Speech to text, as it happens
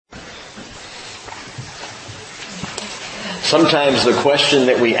Sometimes the question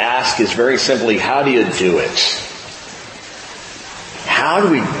that we ask is very simply, how do you do it? How do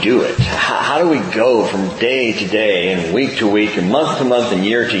we do it? How do we go from day to day and week to week and month to month and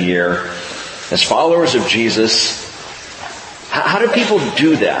year to year as followers of Jesus? How do people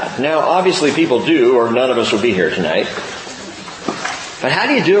do that? Now, obviously people do, or none of us would be here tonight. But how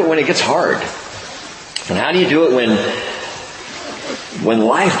do you do it when it gets hard? And how do you do it when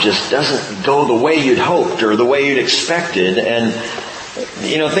life just doesn't go the way you'd hoped or the way you'd expected? And,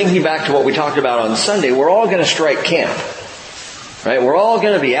 thinking back to what we talked about on Sunday, we're all going to strike camp. Right? We're all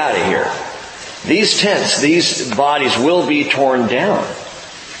going to be out of here. These tents, these bodies will be torn down.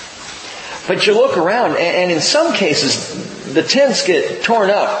 But you look around, and in some cases, the tents get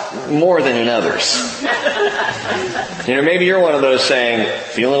torn up more than in others. Maybe you're one of those saying,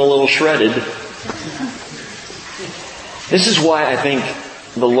 feeling a little shredded. This is why I think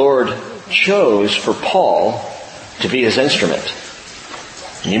the Lord chose for Paul to be his instrument.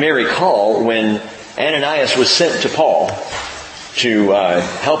 You may recall when Ananias was sent to Paul to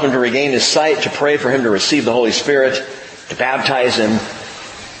help him to regain his sight, to pray for him to receive the Holy Spirit, to baptize him.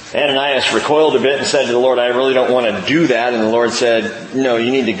 Ananias recoiled a bit and said to the Lord, I really don't want to do that. And the Lord said, no,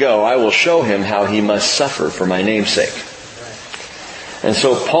 you need to go. I will show him how he must suffer for my name's sake. And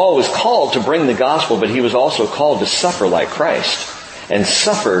so Paul was called to bring the gospel, but he was also called to suffer like Christ. And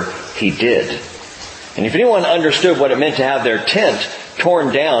suffer he did. And if anyone understood what it meant to have their tent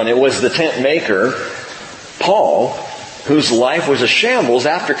torn down, it was the tent maker, Paul, whose life was a shambles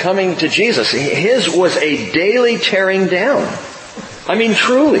after coming to Jesus. His was a daily tearing down. I mean,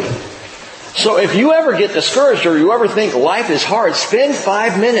 truly. So if you ever get discouraged or you ever think life is hard, spend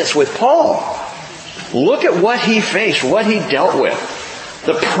 5 minutes with Paul. Look at what he faced, what he dealt with,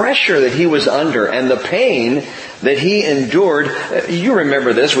 the pressure that he was under, and the pain that he endured. You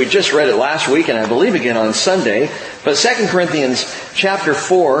remember this. We just read it last week, and I believe again on Sunday. But 2 Corinthians chapter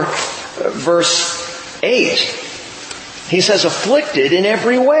 4, verse 8. He says, afflicted in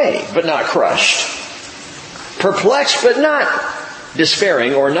every way, but not crushed. Perplexed, but not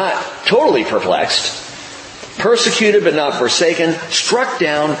despairing, or not totally perplexed. Persecuted, but not forsaken. Struck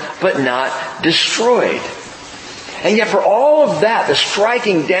down, but not destroyed. And yet for all of that, the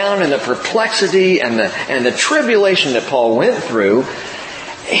striking down and the perplexity and the tribulation that Paul went through,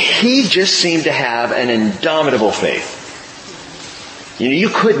 he just seemed to have an indomitable faith. You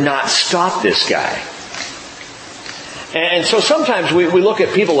could not stop this guy. And so sometimes we look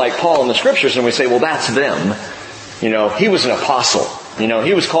at people like Paul in the Scriptures and we say, well, that's them. He was an apostle.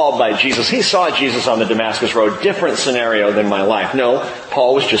 He was called by Jesus. He saw Jesus on the Damascus Road. Different scenario than my life. No,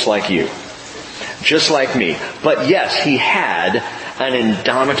 Paul was just like you. Just like me. But yes, he had an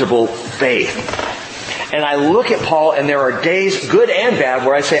indomitable faith. And I look at Paul, and there are days, good and bad,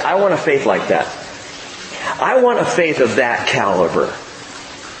 where I say, I want a faith like that. I want a faith of that caliber.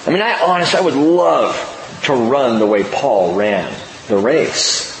 I would love to run the way Paul ran the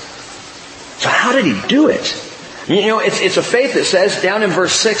race. So how did he do it? It's a faith that says, down in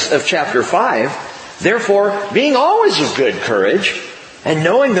verse 6 of chapter 5, therefore, being always of good courage, and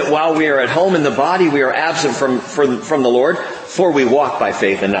knowing that while we are at home in the body, we are absent from the Lord, for we walk by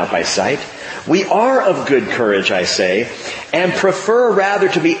faith and not by sight. We are of good courage, I say, and prefer rather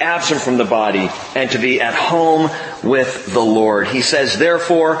to be absent from the body and to be at home with the Lord. He says,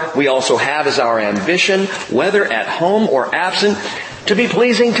 therefore, we also have as our ambition, whether at home or absent, to be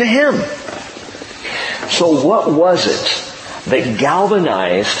pleasing to Him. So what was it that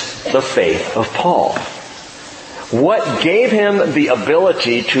galvanized the faith of Paul? What gave him the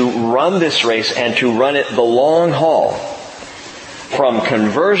ability to run this race and to run it the long haul? From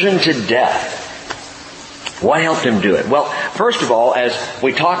conversion to death. What helped him do it? Well, first of all, as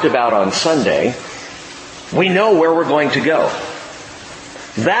we talked about on Sunday, we know where we're going to go.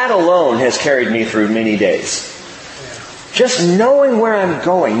 That alone has carried me through many days. Just knowing where I'm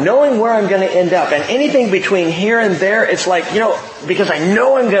going, knowing where I'm going to end up, and anything between here and there, it's like, because I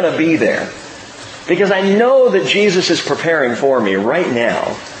know I'm going to be there. Because I know that Jesus is preparing for me right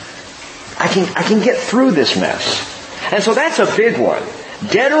now. I can get through this mess. And so that's a big one.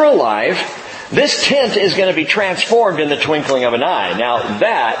 Dead or alive, this tent is going to be transformed in the twinkling of an eye. Now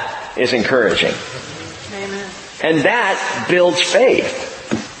that is encouraging. Amen. And that builds faith.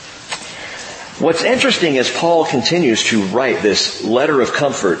 What's interesting is Paul continues to write this letter of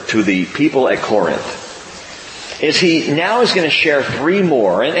comfort to the people at Corinth. Is he now is going to share 3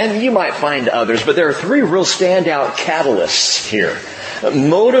 more, and you might find others, but there are 3 real standout catalysts here.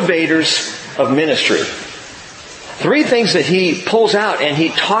 Motivators of ministry. 3 things that he pulls out and he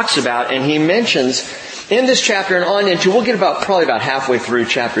talks about and he mentions in this chapter and on into, we'll get probably about halfway through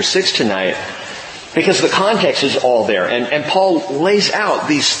chapter 6 tonight. Because the context is all there. And Paul lays out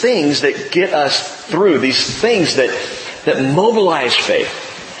these things that get us through, these things that mobilize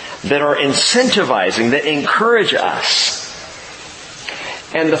faith, that are incentivizing, that encourage us.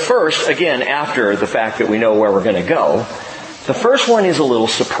 And the first, again, after the fact that we know where we're going to go, the first one is a little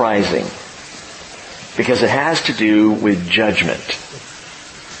surprising. Because it has to do with judgment.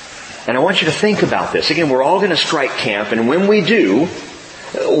 And I want you to think about this. Again, we're all going to strike camp, and when we do,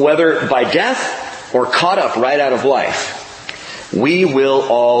 whether by death or caught up right out of life, we will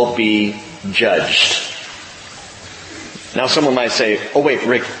all be judged. Now someone might say, oh wait,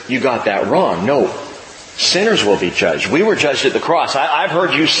 Rick, you got that wrong. No, sinners will be judged. We were judged at the cross. I've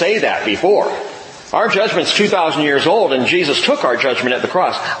heard you say that before. Our judgment's 2,000 years old, and Jesus took our judgment at the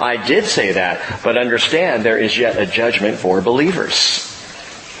cross. I did say that, but understand there is yet a judgment for believers,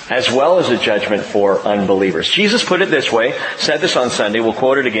 as well as a judgment for unbelievers. Jesus put it this way, said this on Sunday, we'll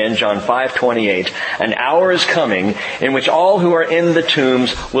quote it again, John 5:28. An hour is coming in which all who are in the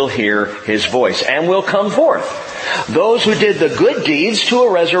tombs will hear His voice and will come forth. Those who did the good deeds to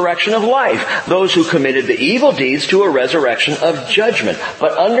a resurrection of life. Those who committed the evil deeds to a resurrection of judgment.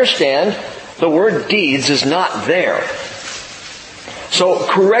 But understand, the word deeds is not there. So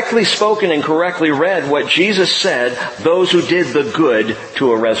correctly spoken and correctly read, what Jesus said, those who did the good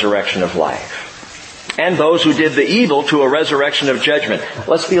to a resurrection of life. And those who did the evil to a resurrection of judgment.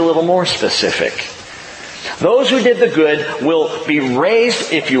 Let's be a little more specific. Those who did the good will be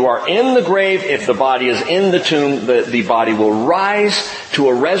raised if you are in the grave. If the body is in the tomb, the body will rise to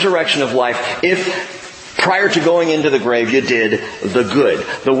a resurrection of life if prior to going into the grave you did the good.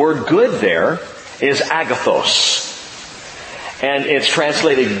 The word good there is agathos. And it's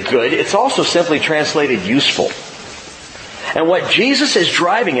translated good. It's also simply translated useful. And what Jesus is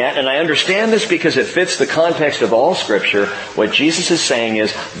driving at, and I understand this because it fits the context of all Scripture, what Jesus is saying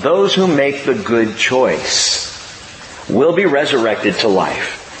is, those who make the good choice will be resurrected to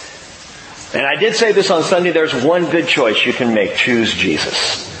life. And I did say this on Sunday, there's one good choice you can make. Choose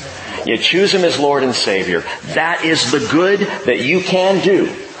Jesus. You choose Him as Lord and Savior. That is the good that you can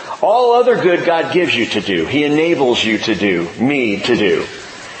do. All other good God gives you to do. He enables you to do, me to do.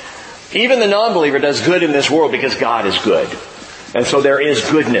 Even the non-believer does good in this world because God is good. And so there is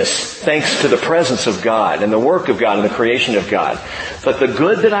goodness, thanks to the presence of God and the work of God and the creation of God. But the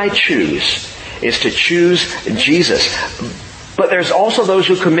good that I choose is to choose Jesus. But there's also those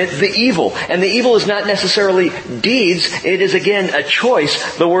who commit the evil. And the evil is not necessarily deeds. It is again a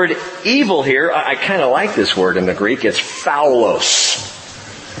choice. The word evil here, I kind of like this word in the Greek. It's foulos.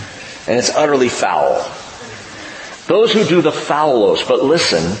 And it's utterly foul. Those who do the foulos. But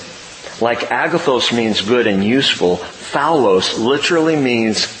listen, like agathos means good and useful, foulos literally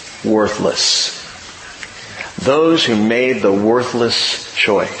means worthless. Those who made the worthless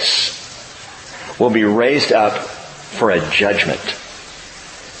choice will be raised up for a judgment.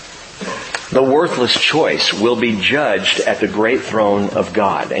 The worthless choice will be judged at the great throne of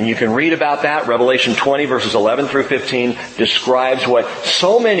God. And you can read about that. Revelation 20 verses 11 through 15 describes what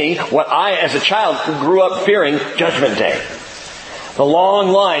I as a child grew up fearing, Judgment Day. The long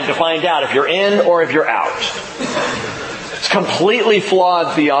line to find out if you're in or if you're out. It's completely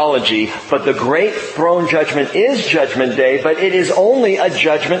flawed theology, but the great throne judgment is Judgment Day, but it is only a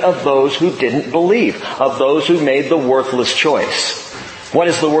judgment of those who didn't believe, of those who made the worthless choice. What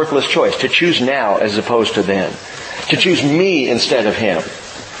is the worthless choice? To choose now as opposed to then. To choose me instead of Him.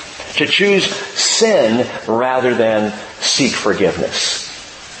 To choose sin rather than seek forgiveness.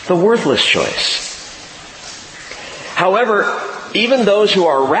 The worthless choice. However, even those who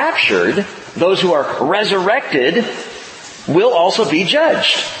are raptured, those who are resurrected, will also be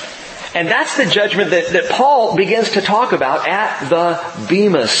judged. And that's the judgment that Paul begins to talk about at the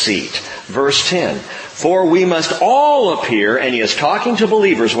Bema seat. Verse 10. For we must all appear, and he is talking to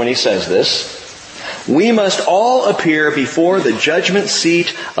believers when he says this, we must all appear before the judgment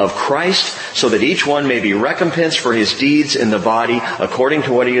seat of Christ, so that each one may be recompensed for his deeds in the body according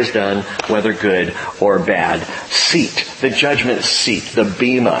to what he has done, whether good or bad. Seat, the judgment seat, the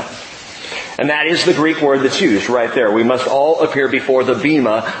bema. And that is the Greek word that's used right there. We must all appear before the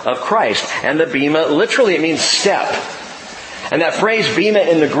bema of Christ. And the bema, literally it means step. And that phrase bema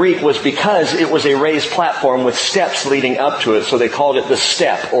in the Greek was because it was a raised platform with steps leading up to it. So they called it the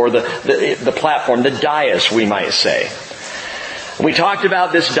step or the platform, the dais, we might say. We talked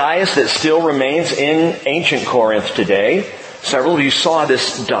about this dais that still remains in ancient Corinth today. Several of you saw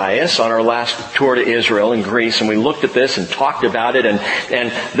this dais on our last tour to Israel and Greece, and we looked at this and talked about it, and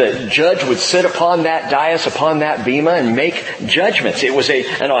the judge would sit upon that dais, upon that bema, and make judgments. It was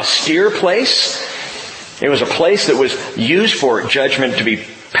an austere place. It was a place that was used for judgment to be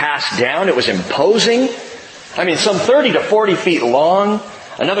passed down. It was imposing. I mean, some 30 to 40 feet long,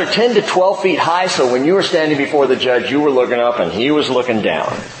 another 10 to 12 feet high, so when you were standing before the judge, you were looking up and he was looking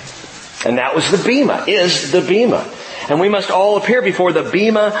down. And that was the bema, is the bema. And we must all appear before the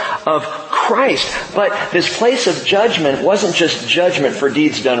bema of Christ. But this place of judgment wasn't just judgment for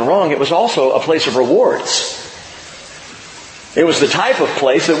deeds done wrong, it was also a place of rewards. It was the type of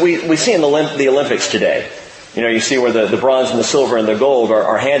place that we see in the Olympics today. You know, you see where the bronze and the silver and the gold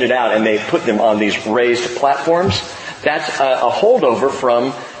are handed out and they put them on these raised platforms. That's a holdover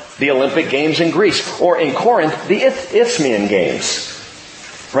from the Olympic Games in Greece. Or in Corinth, the Isthmian Games.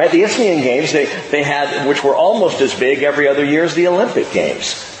 Right? The Isthmian Games, they had, which were almost as big every other year as the Olympic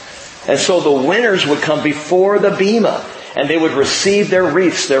Games. And so the winners would come before the bema. And they would receive their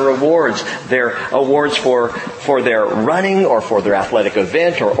wreaths, their awards for their running or for their athletic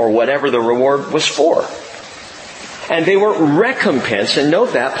event or whatever the reward was for. And they were recompensed, and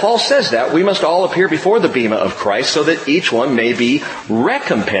note that, Paul says that, we must all appear before the bema of Christ so that each one may be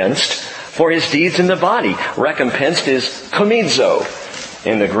recompensed for his deeds in the body. Recompensed is komidzo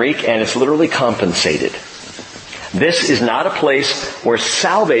in the Greek, and it's literally compensated. This is not a place where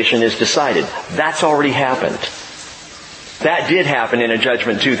salvation is decided. That's already happened. That did happen in a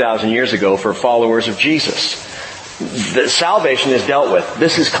judgment 2,000 years ago for followers of Jesus. The salvation is dealt with.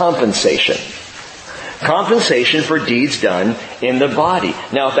 This is compensation. Compensation for deeds done in the body.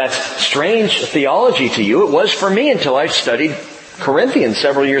 Now, if that's strange theology to you, it was for me until I studied Corinthians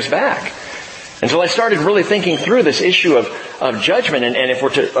several years back. Until I started really thinking through this issue of judgment. And if we're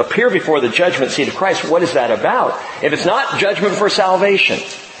to appear before the judgment seat of Christ, what is that about? If it's not judgment for salvation,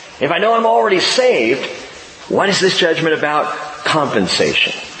 if I know I'm already saved, what is this judgment about?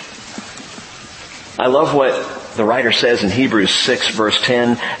 Compensation. I love what the writer says in Hebrews 6 verse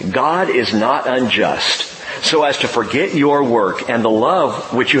 10, God is not unjust, so as to forget your work and the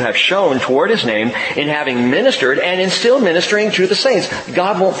love which you have shown toward His name in having ministered and in still ministering to the saints.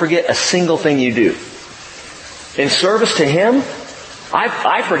 God won't forget a single thing you do. In service to Him,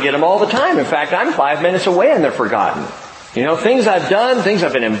 I forget them all the time. In fact, I'm 5 minutes away and they're forgotten. You know, things I've done, things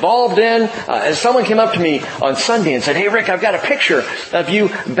I've been involved in. As someone came up to me on Sunday and said, "Hey Rick, I've got a picture of you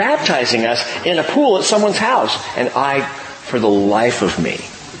baptizing us in a pool at someone's house." And I, for the life of me,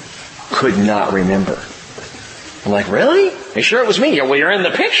 could not remember. I'm like, "Really? Are you sure it was me?" "Yeah, well, you're in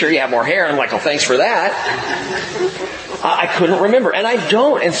the picture. You have more hair." I'm like, "Oh, thanks for that." I couldn't remember. And I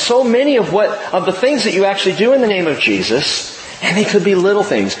don't. And so many of the things that you actually do in the name of Jesus, and they could be little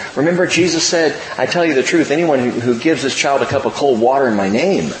things. Remember, Jesus said, "I tell you the truth, anyone who gives this child a cup of cold water in my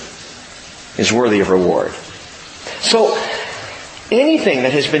name is worthy of reward." So, anything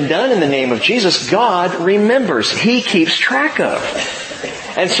that has been done in the name of Jesus, God remembers. He keeps track of.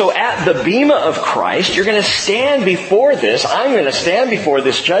 And so at the bema of Christ, you're going to stand before this. I'm going to stand before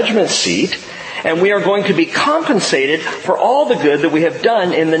this judgment seat. And we are going to be compensated for all the good that we have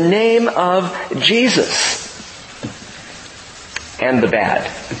done in the name of Jesus. And the bad.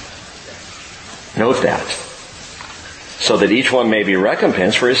 Note that. So that each one may be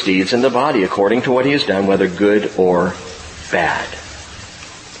recompensed for his deeds in the body according to what he has done, whether good or bad.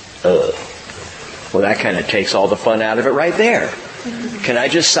 Well, that kind of takes all the fun out of it right there. Can I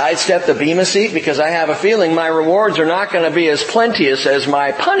just sidestep the bema seat? Because I have a feeling my rewards are not going to be as plenteous as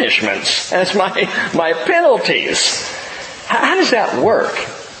my punishments, as my penalties. How does that work?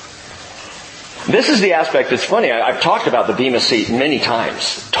 This is the aspect that's funny. I've talked about the bema seat many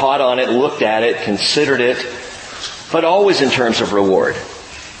times. Taught on it, looked at it, considered it. But always in terms of reward.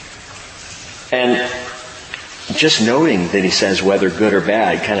 And just noting that he says whether good or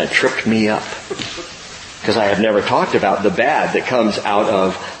bad kind of tripped me up. Because I have never talked about the bad that comes out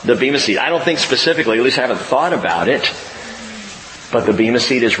of the bema seat. I don't think specifically, at least I haven't thought about it. But the bema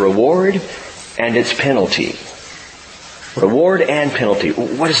seat is reward and it's penalty. Reward and penalty.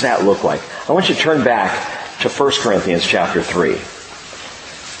 What does that look like? I want you to turn back to 1 Corinthians chapter 3.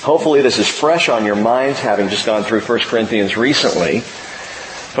 Hopefully this is fresh on your minds, having just gone through 1 Corinthians recently.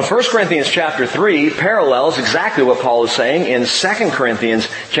 But 1 Corinthians chapter 3 parallels exactly what Paul is saying in 2 Corinthians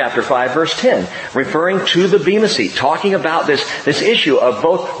chapter 5 verse 10, referring to the bema seat, talking about this issue of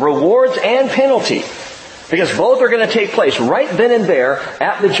both rewards and penalty. Because both are going to take place right then and there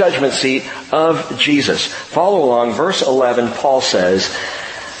at the judgment seat of Jesus. Follow along, verse 11, Paul says,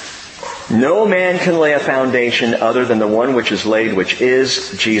 "No man can lay a foundation other than the one which is laid, which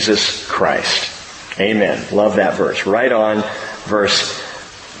is Jesus Christ." Amen. Love that verse. Right on, verse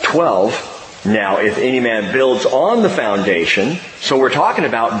 12. "Now, if any man builds on the foundation," so we're talking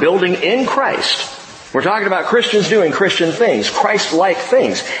about building in Christ. We're talking about Christians doing Christian things, Christ-like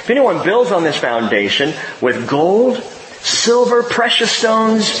things. "If anyone builds on this foundation with gold, silver, precious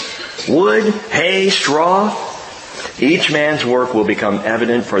stones, wood, hay, straw. Each man's work will become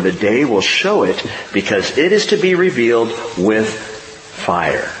evident, for the day will show it, because it is to be revealed with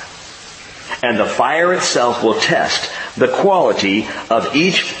fire. And the fire itself will test the quality of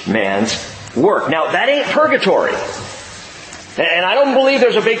each man's work. Now, that ain't purgatory. And I don't believe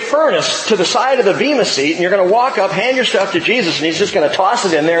there's a big furnace to the side of the bema seat, and you're going to walk up, hand your stuff to Jesus, and He's just going to toss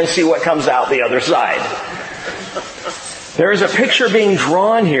it in there and see what comes out the other side. There is a picture being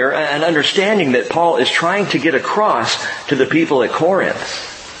drawn here, an understanding that Paul is trying to get across to the people at Corinth.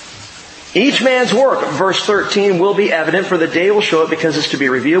 Each man's work, verse 13, will be evident, for the day will show it, because it's to be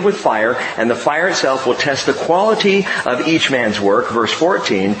revealed with fire, and the fire itself will test the quality of each man's work. Verse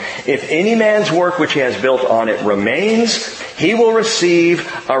 14, if any man's work which he has built on it remains, he will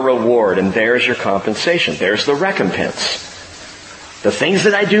receive a reward. And there's your compensation. There's the recompense. The things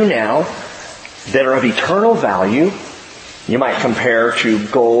that I do now that are of eternal value, you might compare to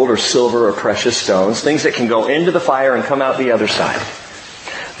gold or silver or precious stones, things that can go into the fire and come out the other side.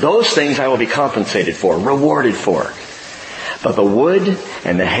 Those things I will be compensated for, rewarded for. But the wood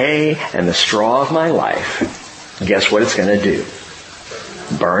and the hay and the straw of my life, guess what it's going to do?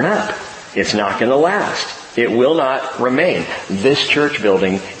 Burn up. It's not going to last. It will not remain. This church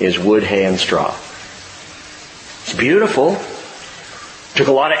building is wood, hay, and straw. It's beautiful. Took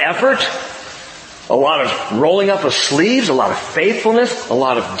a lot of effort. A lot of rolling up of sleeves, a lot of faithfulness, a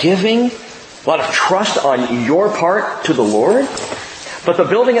lot of giving, a lot of trust on your part to the Lord. But the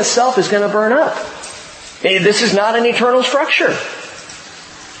building itself is going to burn up. This is not an eternal structure.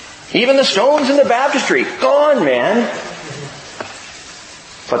 Even the stones in the baptistry, gone, man.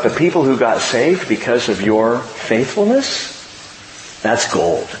 But the people who got saved because of your faithfulness, that's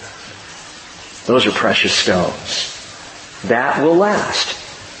gold. Those are precious stones. That will last.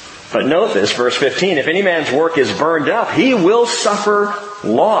 But note this, verse 15, if any man's work is burned up, he will suffer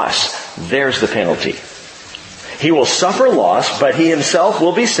loss. There's the penalty. He will suffer loss, but he himself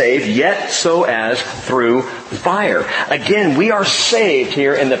will be saved, yet so as through fire. Again, we are saved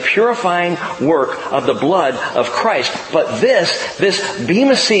here in the purifying work of the blood of Christ. But this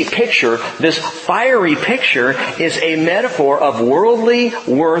bema seat picture, this fiery picture, is a metaphor of worldly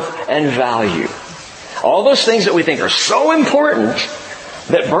worth and value. All those things that we think are so important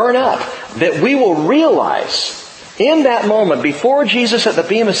that burn up, that we will realize in that moment before Jesus at the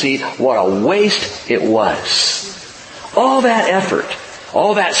bema seat what a waste it was. All that effort,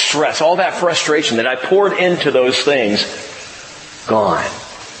 all that stress, all that frustration that I poured into those things, gone.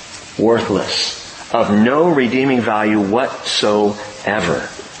 Worthless. Of no redeeming value whatsoever.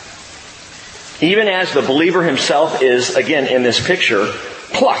 Even as the believer himself is, again in this picture,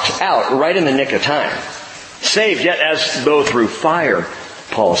 plucked out right in the nick of time. Saved yet as though through fire,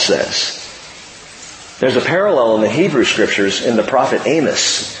 Paul says. There's a parallel in the Hebrew Scriptures in the prophet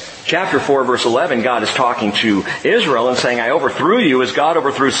Amos. Chapter 4, verse 11, God is talking to Israel and saying, I overthrew you as God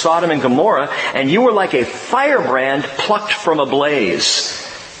overthrew Sodom and Gomorrah, and you were like a firebrand plucked from a blaze.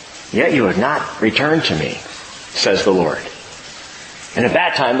 Yet you have not returned to me, says the Lord. And at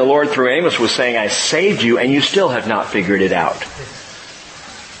that time, the Lord through Amos was saying, I saved you, and you still have not figured it out.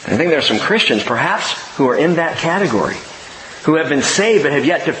 And I think there are some Christians, perhaps, who are in that category, who have been saved but have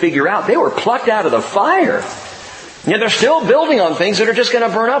yet to figure out. They were plucked out of the fire. Yet they're still building on things that are just going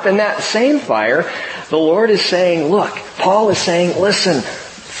to burn up in that same fire. The Lord is saying, look, Paul is saying, listen,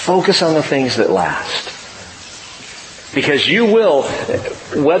 focus on the things that last. Because you will,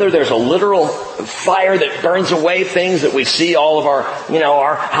 whether there's a literal fire that burns away things that we see all of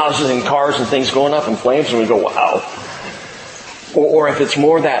our houses and cars and things going up in flames and we go, wow. Or if it's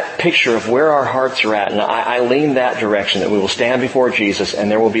more that picture of where our hearts are at, and I lean that direction, that we will stand before Jesus and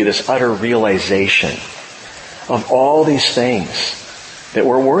there will be this utter realization of all these things that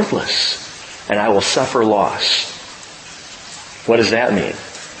were worthless, and I will suffer loss. What does that mean?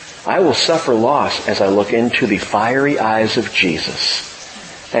 I will suffer loss as I look into the fiery eyes of Jesus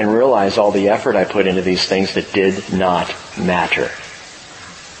and realize all the effort I put into these things that did not matter.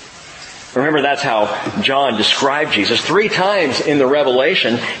 Remember, that's how John described Jesus. 3 times in the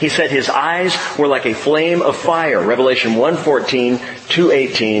Revelation, he said his eyes were like a flame of fire. Revelation 1:14,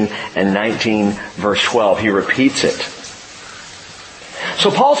 2:18, and 19 verse 12. He repeats it. So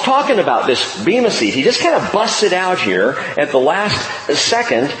Paul's talking about this bema seat. He just kind of busts it out here at the last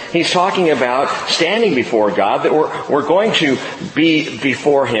second. He's talking about standing before God, that we're going to be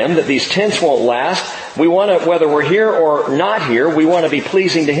before Him, that these tents won't last. We want to, whether we're here or not here, we want to be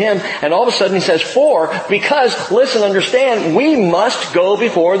pleasing to Him. And all of a sudden he says, because, listen, understand, we must go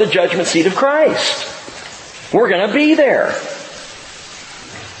before the judgment seat of Christ. We're going to be there.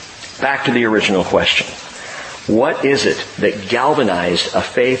 Back to the original question. What is it that galvanized a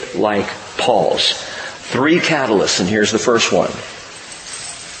faith like Paul's? 3 catalysts, and here's the first one.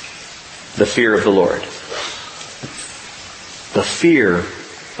 The fear of the Lord. The fear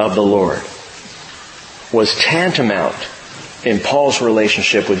of the Lord was tantamount in Paul's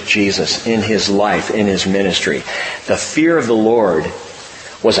relationship with Jesus, in his life, in his ministry. The fear of the Lord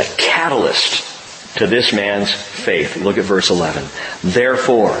was a catalyst to this man's faith. Look at verse 11.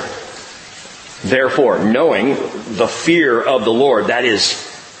 Therefore, knowing the fear of the Lord, that is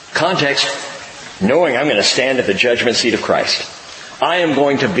context, knowing I'm going to stand at the judgment seat of Christ. I am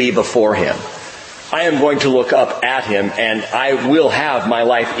going to be before Him. I am going to look up at Him, and I will have my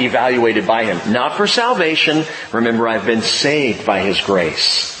life evaluated by Him. Not for salvation. Remember, I've been saved by His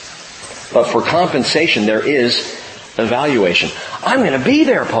grace. But for compensation, there is evaluation. I'm going to be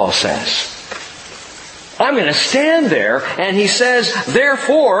there, Paul says. I'm going to stand there, and he says,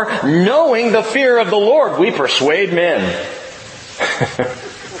 therefore, knowing the fear of the Lord, we persuade men.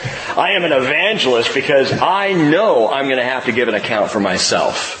 I am an evangelist because I know I'm going to have to give an account for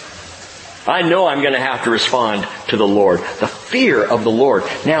myself. I know I'm going to have to respond to the Lord. The fear of the Lord.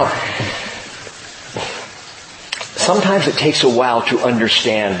 Now, sometimes it takes a while to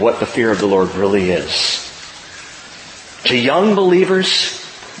understand what the fear of the Lord really is. To young believers,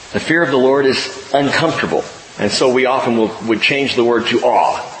 the fear of the Lord is uncomfortable. And so we often would change the word to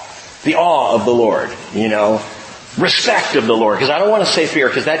awe. The awe of the Lord, Respect of the Lord. Because I don't want to say fear,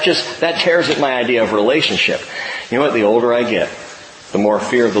 because that tears at my idea of relationship. You know what? The older I get, the more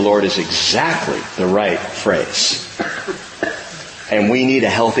fear of the Lord is exactly the right phrase. And we need a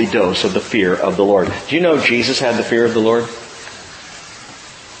healthy dose of the fear of the Lord. Do you know Jesus had the fear of the Lord?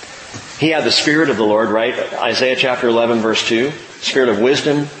 He had the Spirit of the Lord, right? Isaiah chapter 11 verse 2. Spirit of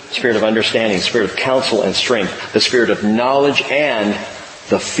wisdom, Spirit of understanding, Spirit of counsel and strength, the Spirit of knowledge and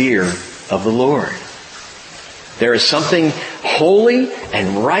the fear of the Lord. There is something holy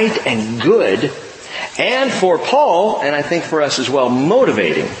and right and good, and for Paul, and I think for us as well,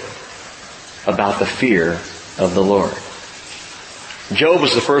 motivating about the fear of the Lord. Job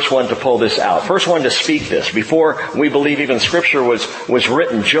was the first one to pull this out. First one to speak this. Before we believe even Scripture was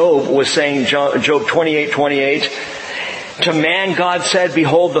written, Job was saying, Job 28:28, to man God said,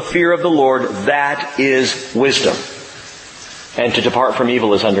 behold, the fear of the Lord, that is wisdom. And to depart from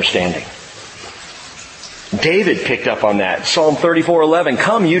evil is understanding. David picked up on that. Psalm 34:11,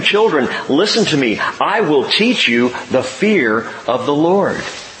 come you children, listen to me. I will teach you the fear of the Lord.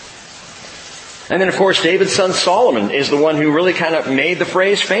 And then, of course, David's son Solomon is the one who really kind of made the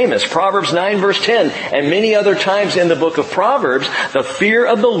phrase famous. Proverbs 9 verse 10, and many other times in the book of Proverbs, the fear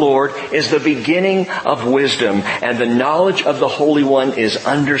of the Lord is the beginning of wisdom, and the knowledge of the Holy One is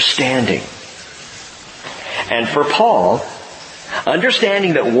understanding. And for Paul,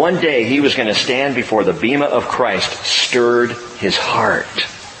 understanding that one day he was going to stand before the bema of Christ stirred his heart,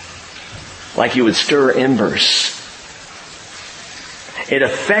 like you would stir embers. It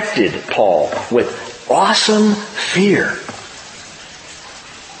affected Paul with awesome fear.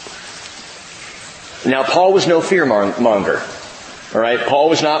 Now, Paul was no fear monger. All right, Paul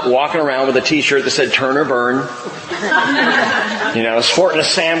was not walking around with a T-shirt that said "Turn or burn." Sporting a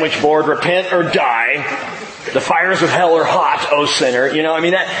sandwich board, "Repent or die." The fires of hell are hot, O sinner.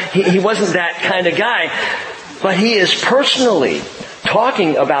 He wasn't that kind of guy. But he is personally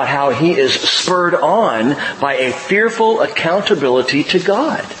talking about how he is spurred on by a fearful accountability to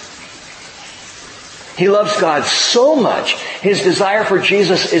God. He loves God so much. His desire for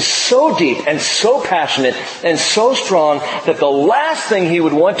Jesus is so deep and so passionate and so strong that the last thing he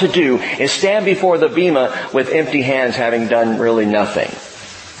would want to do is stand before the bema with empty hands, having done really nothing.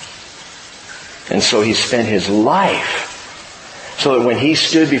 And so he spent his life so that when he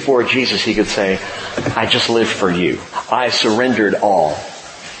stood before Jesus, he could say, I just lived for you. I surrendered all.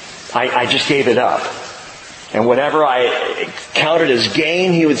 I just gave it up. And whatever I counted as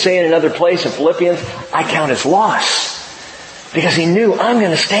gain, he would say in another place in Philippians, I count as loss. Because he knew, I'm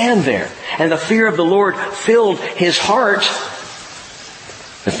going to stand there. And the fear of the Lord filled his heart.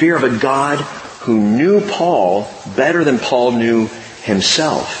 The fear of a God who knew Paul better than Paul knew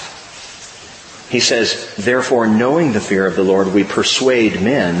himself. He says, therefore, knowing the fear of the Lord, we persuade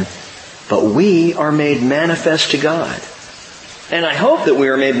men, but we are made manifest to God. And I hope that we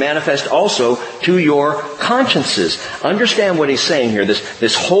are made manifest also to your consciences. Understand what he's saying here.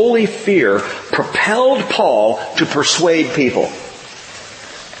 This holy fear propelled Paul to persuade people.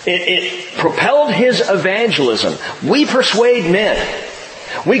 It propelled his evangelism. We persuade men.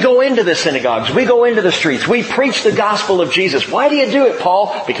 We go into the synagogues. We go into the streets. We preach the gospel of Jesus. Why do you do it,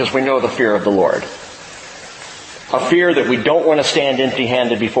 Paul? Because we know the fear of the Lord. A fear that we don't want to stand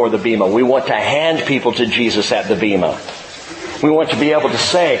empty-handed before the bema. We want to hand people to Jesus at the bema. We want to be able to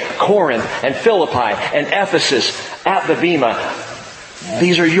say, Corinth and Philippi and Ephesus at the bema,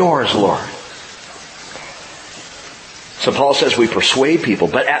 these are yours, Lord. So Paul says we persuade people,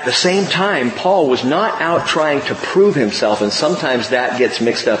 but at the same time, Paul was not out trying to prove himself, and sometimes that gets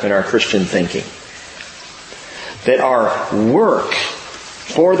mixed up in our Christian thinking. That our work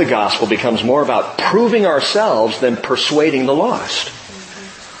for the gospel becomes more about proving ourselves than persuading the lost.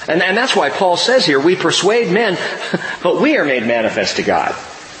 And that's why Paul says here, we persuade men, but we are made manifest to God.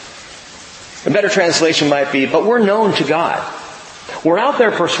 A better translation might be, but we're known to God. We're out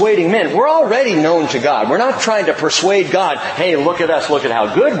there persuading men. We're already known to God. We're not trying to persuade God, hey, look at us, look at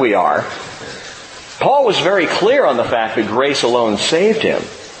how good we are. Paul was very clear on the fact that grace alone saved him.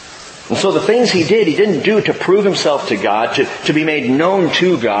 And so the things he did, he didn't do to prove himself to God, to be made known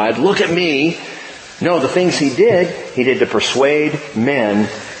to God. Look at me. No, the things he did to persuade men,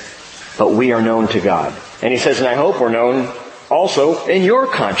 but we are known to God. And he says, and I hope we're known also in your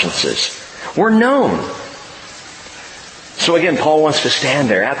consciences. We're known. So again, Paul wants to stand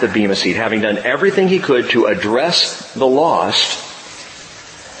there at the bema seat, having done everything he could to address the lost,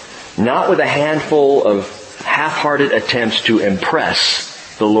 not with a handful of half-hearted attempts to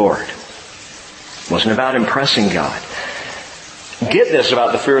impress the Lord. It wasn't about impressing God. Get this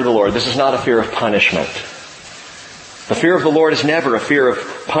about the fear of the Lord. This is not a fear of punishment. The fear of the Lord is never a fear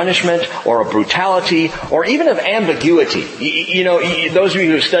of punishment or of brutality or even of ambiguity. You know, those of you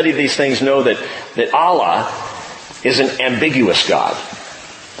who have studied these things know that Allah is an ambiguous God.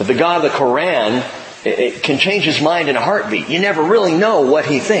 That the God of the Quran, it can change his mind in a heartbeat. You never really know what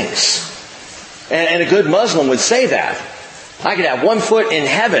he thinks. And a good Muslim would say that. I could have one foot in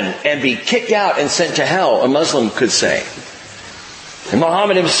heaven and be kicked out and sent to hell, a Muslim could say. And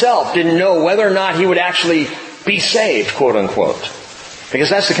Muhammad himself didn't know whether or not he would actually be saved, quote unquote.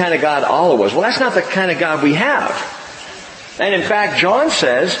 Because that's the kind of God Allah was. Well, that's not the kind of God we have. And in fact, John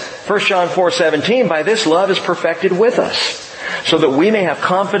says, 1 John 4:17, by this love is perfected with us, so that we may have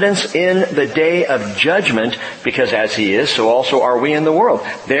confidence in the day of judgment, because as he is, so also are we in the world.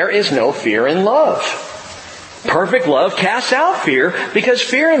 There is no fear in love. Perfect love casts out fear, because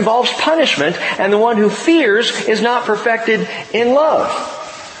fear involves punishment, and the one who fears is not perfected in love.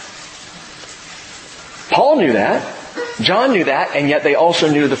 Paul knew that. John knew that, and yet they also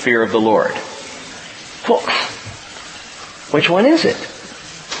knew the fear of the Lord. Well, which one is it?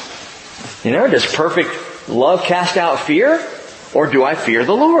 You know, does perfect love cast out fear? Or do I fear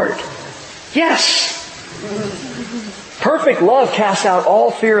the Lord? Yes. Perfect love casts out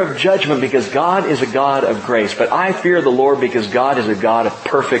all fear of judgment because God is a God of grace. But I fear the Lord because God is a God of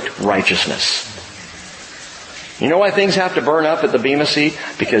perfect righteousness. You know why things have to burn up at the bema seat?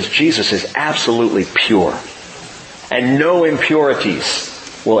 Because Jesus is absolutely pure. And no impurities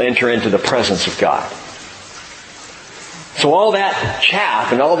will enter into the presence of God. So all that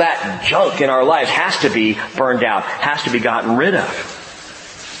chaff and all that junk in our lives has to be burned out, has to be gotten rid of.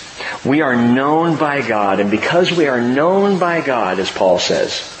 We are known by God, and because we are known by God, as Paul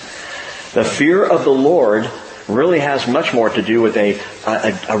says, the fear of the Lord really has much more to do with a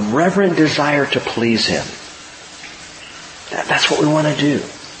reverent desire to please Him. That's what we want to do.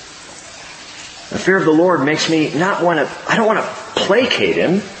 The fear of the Lord makes me I don't want to placate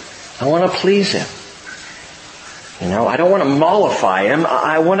Him, I want to please Him. You know, I don't want to mollify Him,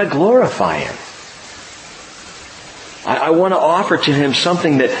 I want to glorify Him. I want to offer to Him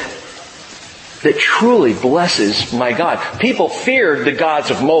something that truly blesses my God. People feared the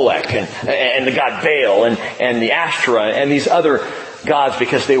gods of Molech and the god Baal and the Ashtoreth and these other gods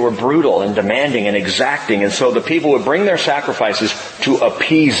because they were brutal and demanding and exacting. And so the people would bring their sacrifices to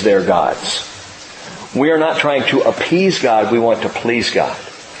appease their gods. We are not trying to appease God, we want to please God.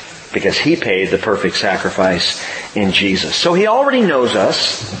 Because He paid the perfect sacrifice in Jesus. So He already knows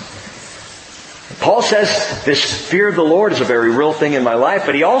us. Paul says this fear of the Lord is a very real thing in my life.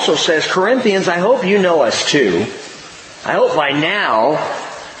 But he also says, Corinthians, I hope you know us too. I hope by now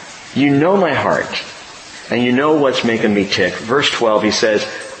you know my heart. And you know what's making me tick. Verse 12 he says,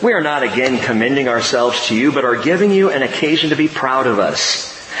 we are not again commending ourselves to you, but are giving you an occasion to be proud of us.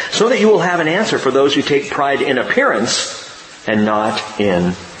 So that you will have an answer for those who take pride in appearance and not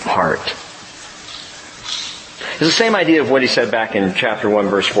in heart. It's the same idea of what he said back in chapter 1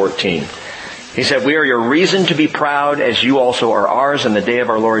 verse 14. He said, we are your reason to be proud as you also are ours in the day of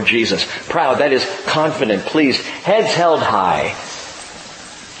our Lord Jesus. Proud, that is confident, pleased, heads held high.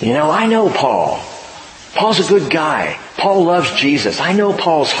 You know, I know Paul. Paul's a good guy. Paul loves Jesus. I know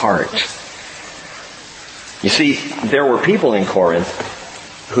Paul's heart. You see, there were people in Corinth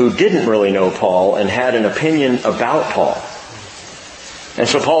who didn't really know Paul and had an opinion about Paul. And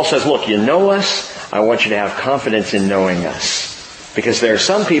so Paul says, look, you know us. I want you to have confidence in knowing us. Because there are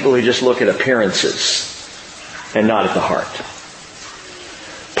some people who just look at appearances and not at the heart.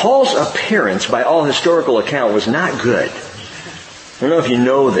 Paul's appearance, by all historical account, was not good. I don't know if you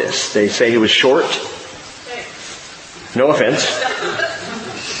know this. They say he was short. No offense.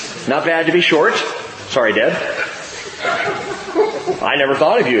 Not bad to be short. Sorry, Deb. I never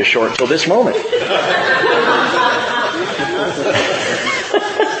thought of you as short till this moment.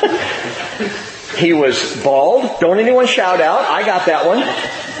 He was bald. Don't anyone shout out. I got that one.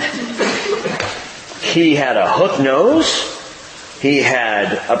 He had a hook nose. He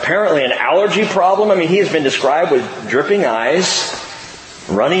had apparently an allergy problem. I mean, he has been described with dripping eyes,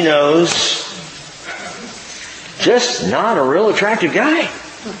 runny nose. Just not a real attractive guy.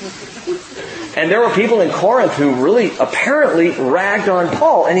 And there were people in Corinth who really apparently ragged on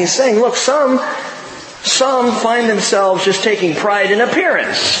Paul. And he's saying, look, some find themselves just taking pride in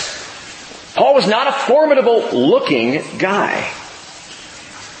appearance. Paul was not a formidable looking guy.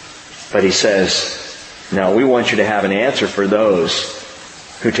 But he says, now we want you to have an answer for those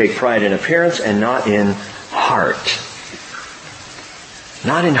who take pride in appearance and not in heart.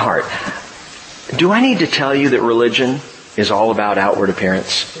 Not in heart. Do I need to tell you that religion is all about outward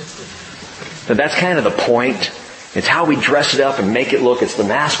appearance? That that's kind of the point. It's how we dress it up and make it look. It's the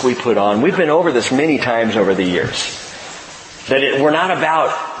mask we put on. We've been over this many times over the years. That we're not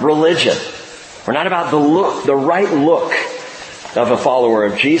about religion. We're not about the look, the right look of a follower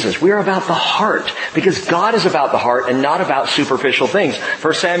of Jesus. We are about the heart. Because God is about the heart and not about superficial things.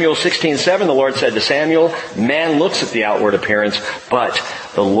 1 Samuel 16:7, the Lord said to Samuel, man looks at the outward appearance, but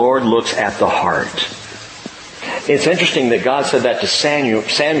the Lord looks at the heart. It's interesting that God said that to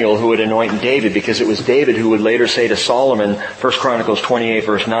Samuel, who would anoint David, because it was David who would later say to Solomon, 1 Chronicles 28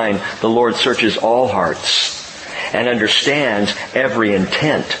 verse 9, the Lord searches all hearts and understands every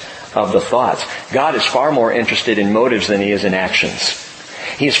intent of the thoughts. God is far more interested in motives than He is in actions.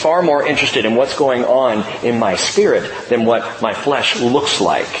 He's far more interested in what's going on in my spirit than what my flesh looks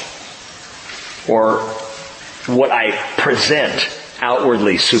like or what I present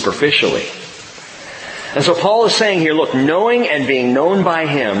outwardly, superficially. And so Paul is saying here, look, knowing and being known by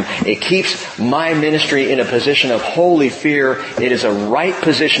Him, it keeps my ministry in a position of holy fear. It is a right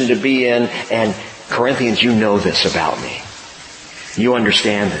position to be in. And Corinthians, you know this about me. You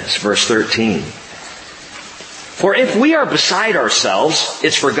understand this. Verse 13. For if we are beside ourselves,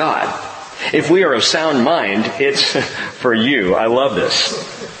 it's for God. If we are of sound mind, it's for you. I love this.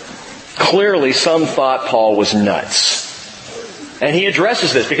 Clearly, some thought Paul was nuts. And he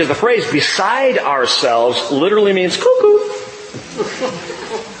addresses this because the phrase beside ourselves literally means cuckoo.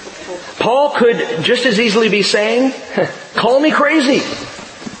 Paul could just as easily be saying, call me crazy,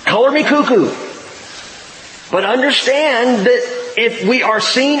 color me cuckoo. But understand that if we are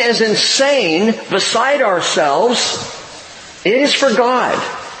seen as insane beside ourselves, it is for God.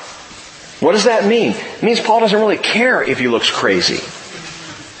 What does that mean? It means Paul doesn't really care if he looks crazy.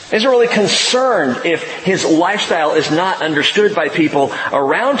 He isn't really concerned if his lifestyle is not understood by people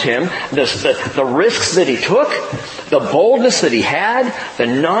around him. The risks that he took, the boldness that he had, the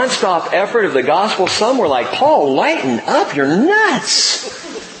nonstop effort of the gospel. Some were like, Paul, lighten up, you're nuts.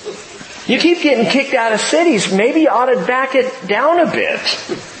 You keep getting kicked out of cities. Maybe you ought to back it down a bit.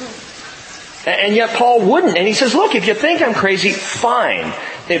 And yet Paul wouldn't. And he says, look, if you think I'm crazy, fine.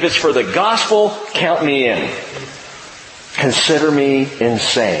 If it's for the gospel, count me in. Consider me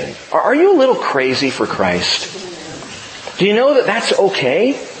insane. Are you a little crazy for Christ? Do you know that that's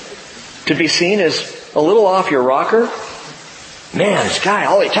okay? To be seen as a little off your rocker? Man, this guy,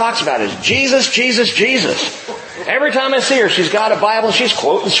 all he talks about is Jesus, Jesus, Jesus. Every time I see her, she's got a Bible, she's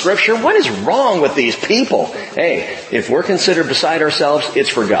quoting Scripture. What is wrong with these people? Hey, if we're considered beside ourselves, it's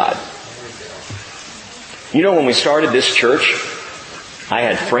for God. You know, when we started this church, I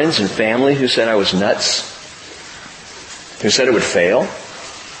had friends and family who said I was nuts, who said it would fail.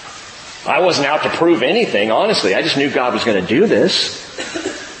 I wasn't out to prove anything, honestly. I just knew God was going to do this.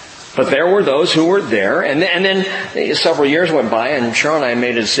 But there were those who were there, and then several years went by, and Cheryl and I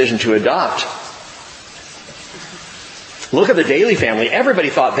made a decision to adopt. Look at the Daly family. Everybody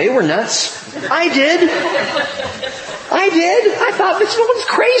thought they were nuts. I did. I thought this was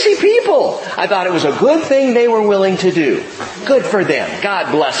crazy people. I thought it was a good thing they were willing to do. Good for them. God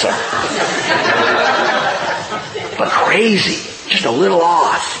bless them. But crazy. Just a little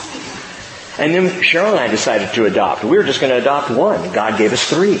off. And then Cheryl and I decided to adopt. We were just going to adopt one. God gave us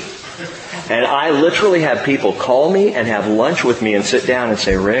 3. And I literally have people call me and have lunch with me and sit down and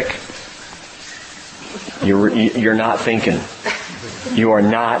say, Rick, you're not thinking. You are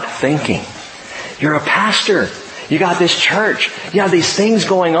not thinking. You're a pastor. You got this church. You have these things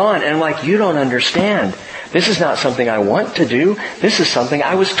going on. And I'm like, you don't understand. This is not something I want to do. This is something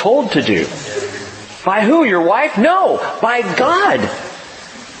I was told to do. By who? Your wife? No. By God.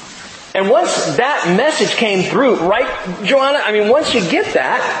 And once that message came through, right, Joanna? I mean, once you get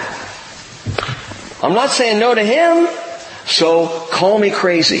that, I'm not saying no to him. So call me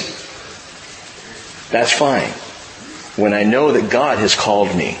crazy. That's fine. When I know that God has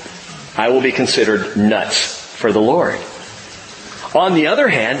called me, I will be considered nuts for the Lord. On the other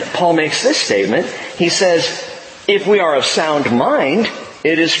hand, Paul makes this statement. He says, if we are of sound mind,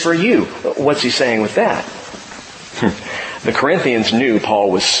 it is for you. What's he saying with that? The Corinthians knew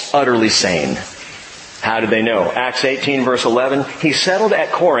Paul was utterly sane. How did they know? Acts 18 verse 11, he settled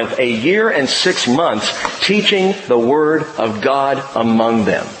at Corinth 1 year and 6 months teaching the word of God among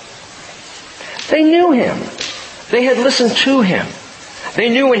them. They knew him. They had listened to him. They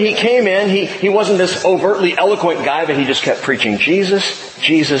knew when he came in, he wasn't this overtly eloquent guy, but he just kept preaching Jesus,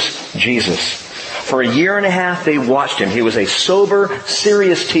 Jesus, Jesus. For 1.5 years, they watched him. He was a sober,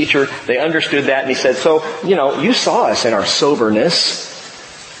 serious teacher. They understood that, and he said, so, you saw us in our soberness.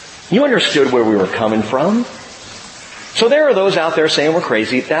 You understood where we were coming from. So there are those out there saying we're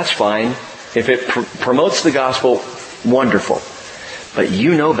crazy. That's fine. If it promotes the gospel, wonderful. But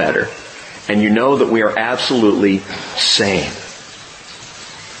you know better. And you know that we are absolutely sane.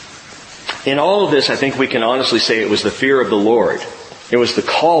 In all of this, I think we can honestly say it was the fear of the Lord. It was the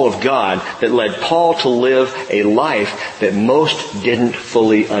call of God that led Paul to live a life that most didn't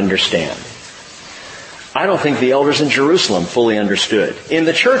fully understand. I don't think the elders in Jerusalem fully understood. In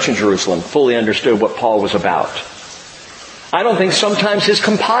the church in Jerusalem fully understood what Paul was about. I don't think sometimes his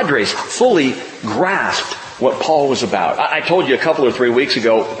compadres fully grasped what Paul was about. I told you a couple or 3 weeks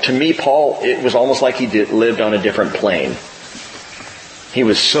ago, to me, Paul, it was almost like he lived on a different plane. He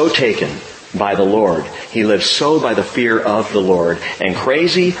was so taken by the Lord. He lived so by the fear of the Lord. And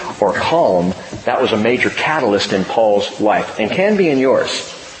crazy or calm, that was a major catalyst in Paul's life, and can be in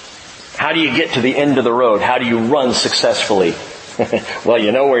yours. How do you get to the end of the road? How do you run successfully? Well,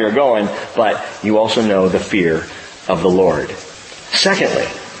 you know where you're going, but you also know the fear of the Lord. Secondly,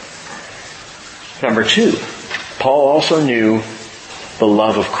 number 2, Paul also knew the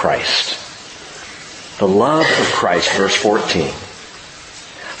love of Christ. The love of Christ, verse 14.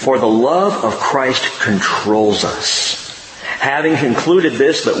 For the love of Christ controls us, having concluded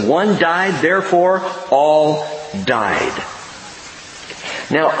this, that one died, therefore all died.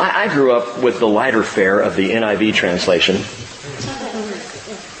 Now, I grew up with the lighter fare of the NIV translation.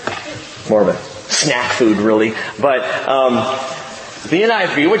 More of a snack food, really. But the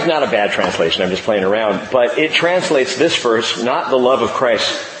NIV, which is not a bad translation, I'm just playing around, but it translates this verse, not the love of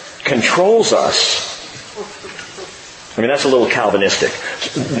Christ controls us. I mean, that's a little Calvinistic.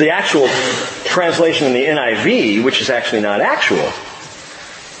 The actual translation in the NIV, which is actually not actual,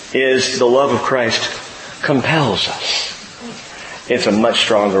 is the love of Christ compels us. It's a much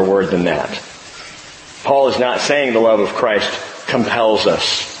stronger word than that. Paul is not saying the love of Christ compels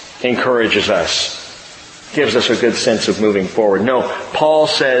us, encourages us, gives us a good sense of moving forward. No, Paul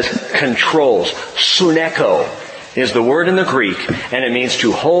says controls. Suneko is the word in the Greek, and it means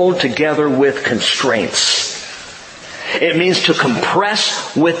to hold together with constraints. It means to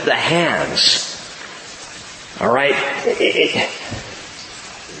compress with the hands. All right?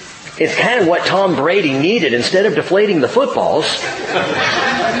 It's kind of what Tom Brady needed. Instead of deflating the footballs,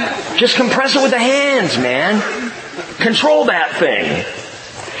 just compress it with the hands, man. Control that thing.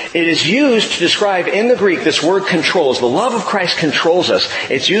 It is used to describe, in the Greek, this word controls. The love of Christ controls us.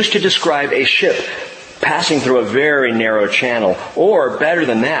 It's used to describe a ship passing through a very narrow channel. Or, better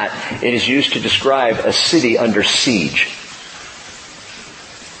than that, it is used to describe a city under siege.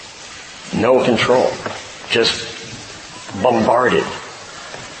 No control. Just bombarded.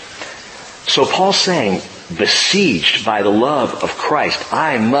 So Paul's saying, besieged by the love of Christ,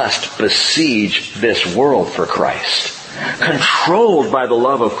 I must besiege this world for Christ. Controlled by the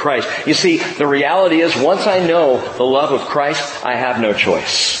love of Christ. You see, the reality is, once I know the love of Christ, I have no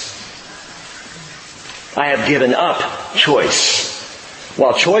choice. I have given up choice.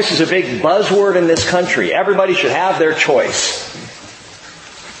 While choice is a big buzzword in this country, everybody should have their choice.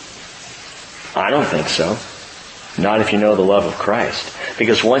 I don't think so. Not if you know the love of Christ.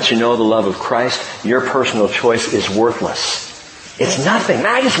 Because once you know the love of Christ, your personal choice is worthless. It's nothing.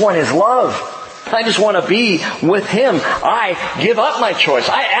 I just want His love. I just want to be with Him. I give up my choice.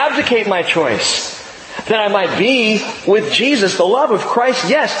 I abdicate my choice. That I might be with Jesus. The love of Christ,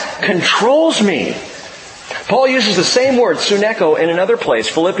 yes, controls me. Paul uses the same word, suneko, in another place.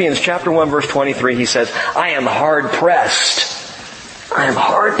 Philippians chapter 1 verse 23, he says, I am hard pressed. I am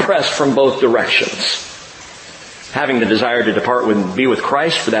hard pressed from both directions. Having the desire to depart and be with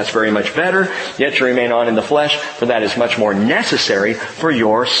Christ, for that's very much better, yet to remain on in the flesh, for that is much more necessary for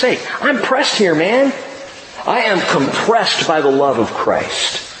your sake. I'm pressed here, man. I am compressed by the love of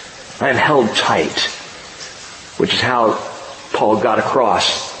Christ. I am held tight, which is how Paul got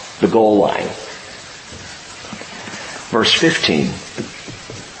across the goal line. Verse 15.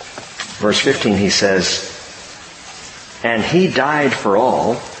 Verse 15 he says, and he died for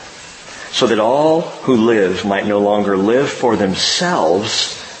all, so that all who live might no longer live for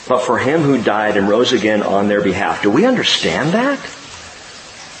themselves, but for him who died and rose again on their behalf. Do we understand that?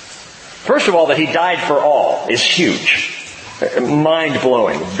 First of all, that he died for all is huge.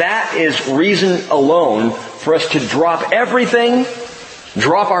 Mind-blowing. That is reason alone for us to drop everything,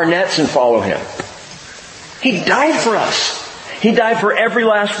 drop our nets and follow him. He died for us. He died for every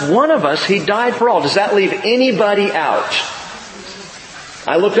last one of us. He died for all. Does that leave anybody out?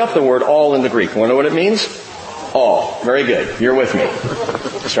 I looked up the word all in the Greek. Want to know what it means? All. Very good. You're with me.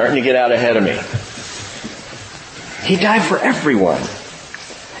 Starting to get out ahead of me. He died for everyone.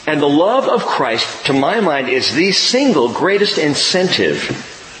 And the love of Christ, to my mind, is the single greatest incentive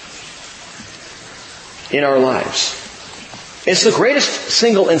in our lives. It's the greatest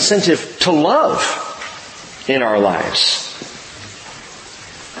single incentive to love in our lives.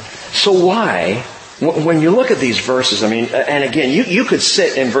 So why, when you look at these verses, and again, you could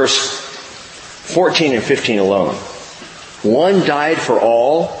sit in verse 14 and 15 alone. One died for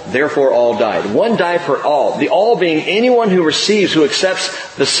all, therefore all died. One died for all. The all being anyone who receives, who accepts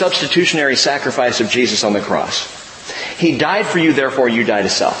the substitutionary sacrifice of Jesus on the cross. He died for you, therefore you die to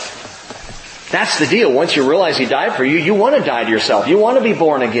self. That's the deal. Once you realize he died for you, you want to die to yourself. You want to be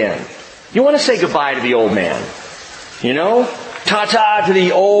born again. You want to say goodbye to the old man. You know? Ta-ta to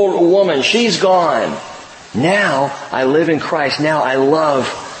the old woman. She's gone. Now I live in Christ. Now I love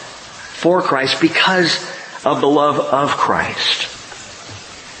for Christ because of the love of Christ.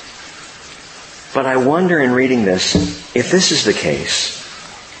 But I wonder in reading this, if this is the case,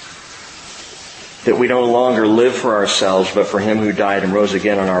 that we no longer live for ourselves, but for him who died and rose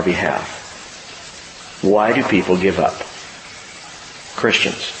again on our behalf. Why do people give up?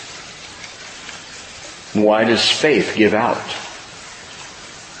 Christians. Why does faith give out?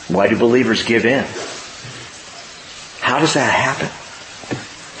 Why do believers give in? How does that happen?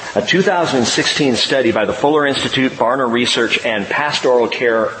 A 2016 study by the Fuller Institute, Barna Research, and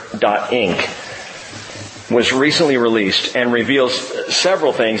PastoralCare.inc. was recently released and reveals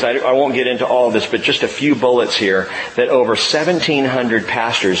several things. I won't get into all of this, but just a few bullets here, that over 1,700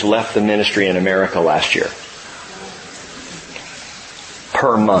 pastors left the ministry in America last year.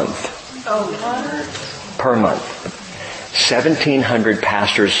 Per month. Per month. 1,700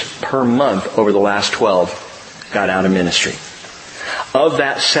 pastors per month over the last 12 got out of ministry. Of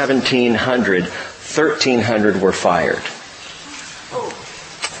that 1,700, 1,300 were fired.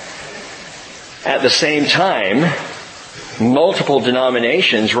 At the same time, multiple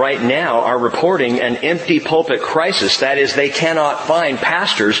denominations right now are reporting an empty pulpit crisis. That is, they cannot find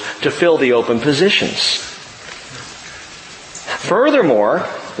pastors to fill the open positions. Furthermore,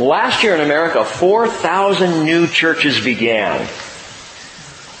 last year in America, 4,000 new churches began,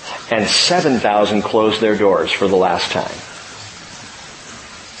 and 7,000 closed their doors for the last time.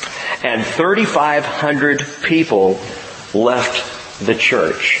 And 3,500 people left the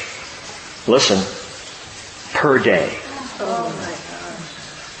church. Listen, per day. Oh my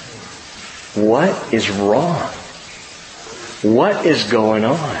gosh. What is wrong? What is going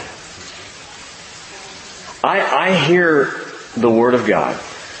on? I hear the Word of God.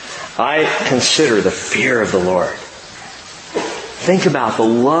 I consider the fear of the Lord. Think about the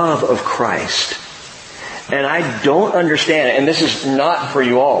love of Christ. And I don't understand, and this is not for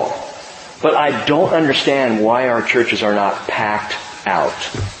you all, but I don't understand why our churches are not packed out.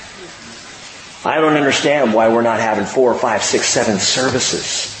 I don't understand why we're not having 4, 5, 6, 7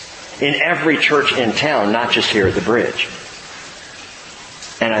 services in every church in town, not just here at the bridge.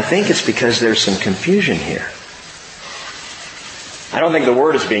 And I think it's because there's some confusion here. I don't think the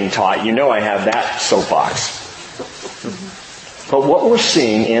Word is being taught. You know I have that soapbox. But what we're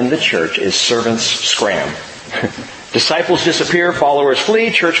seeing in the church is servants scram. Disciples disappear, followers flee,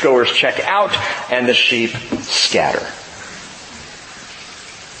 churchgoers check out, and the sheep scatter.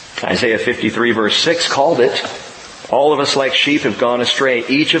 Isaiah 53 verse 6 called it, all of us like sheep have gone astray.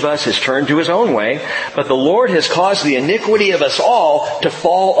 Each of us has turned to his own way, but the Lord has caused the iniquity of us all to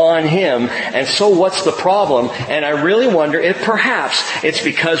fall on him. And so what's the problem? And I really wonder if perhaps it's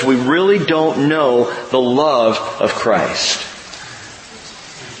because we really don't know the love of Christ.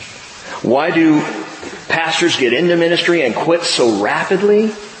 Why do pastors get into ministry and quit so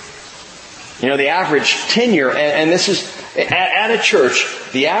rapidly? You know, the average tenure, and this is at a church,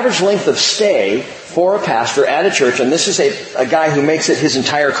 the average length of stay for a pastor at a church, and this is a guy who makes it his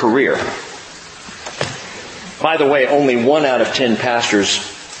entire career. By the way, only 1 out of 10 pastors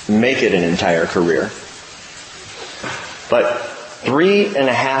make it an entire career. But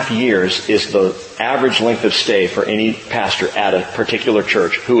 3.5 years is the average length of stay for any pastor at a particular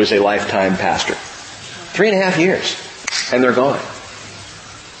church who is a lifetime pastor. 3.5 years, and they're gone.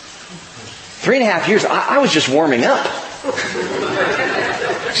 3.5 years, I was just warming up.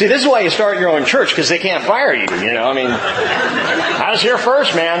 See, this is why you start your own church, because they can't fire you, you know. I mean, I was here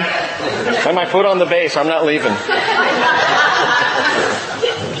first, man. Had my foot on the base. I'm not leaving.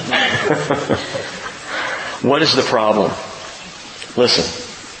 What is the problem? Listen,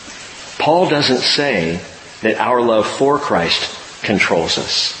 Paul doesn't say that our love for Christ controls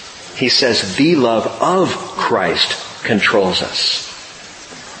us. He says the love of Christ controls us.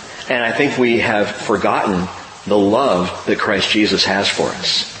 And I think we have forgotten the love that Christ Jesus has for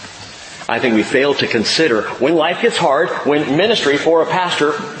us. I think we fail to consider when life gets hard, when ministry for a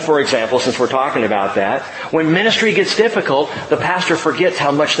pastor, for example, since we're talking about that, when ministry gets difficult, the pastor forgets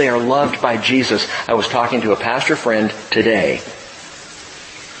how much they are loved by Jesus. I was talking to a pastor friend today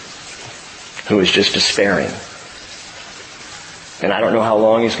who is just despairing. And I don't know how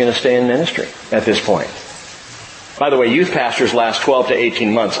long he's going to stay in ministry at this point. By the way, youth pastors last 12 to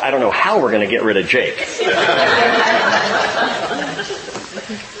 18 months. I don't know how we're going to get rid of Jake.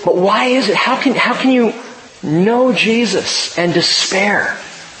 But why is it? How can you know Jesus and despair?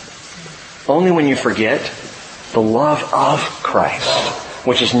 Only when you forget the love of Christ,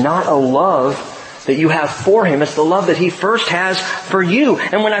 which is not a love that you have for Him. It's the love that He first has for you.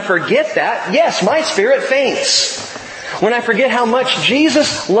 And when I forget that, yes, my spirit faints. When I forget how much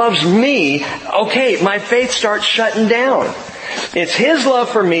Jesus loves me, okay, my faith starts shutting down. It's His love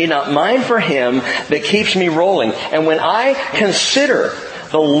for me, not mine for Him, that keeps me rolling. And when I consider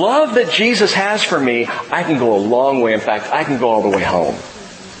the love that Jesus has for me, I can go a long way. In fact, I can go all the way home.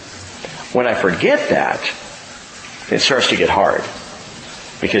 When I forget that, it starts to get hard.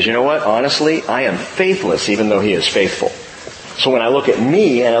 Because you know what? Honestly, I am faithless even though He is faithful. So when I look at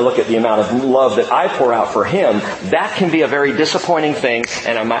me and I look at the amount of love that I pour out for Him, that can be a very disappointing thing,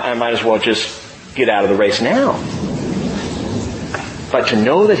 and I might as well just get out of the race now. But to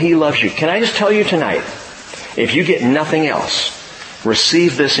know that He loves you, can I just tell you tonight, if you get nothing else,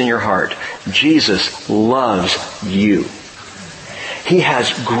 receive this in your heart. Jesus loves you. He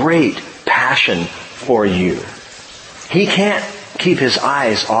has great passion for you. He can't keep His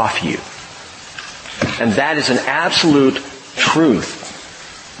eyes off you. And that is an absolute truth.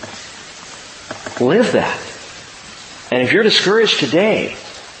 Live that. And if you're discouraged today,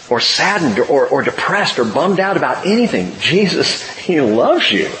 or saddened, or depressed, or bummed out about anything, Jesus, He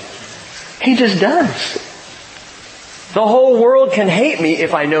loves you. He just does. The whole world can hate me.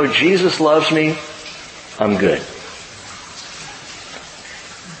 If I know Jesus loves me, I'm good.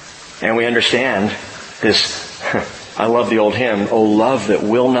 And we understand this. I love the old hymn, "Oh love that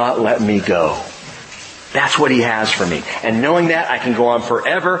will not let me go." That's what He has for me. And knowing that, I can go on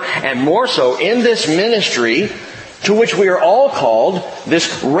forever, and more so in this ministry to which we are all called,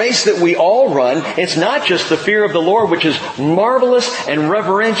 this race that we all run. It's not just the fear of the Lord, which is marvelous and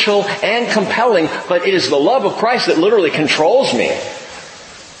reverential and compelling, but it is the love of Christ that literally controls me,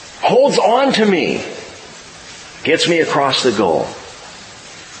 holds on to me, gets me across the goal.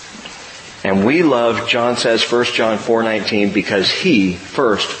 And we love, John says, 1 John 4:19, because He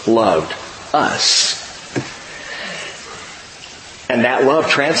first loved us. And that love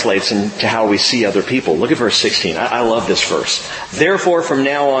translates into how we see other people. Look at verse 16. I love this verse. Therefore, from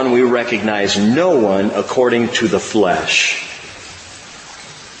now on, we recognize no one according to the flesh.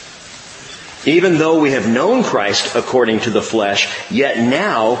 Even though we have known Christ according to the flesh, yet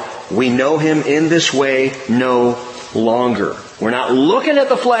now we know Him in this way no longer. We're not looking at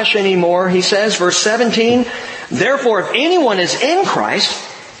the flesh anymore, he says, verse 17. Therefore, if anyone is in Christ,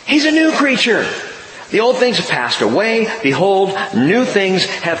 he's a new creature. The old things have passed away. Behold, new things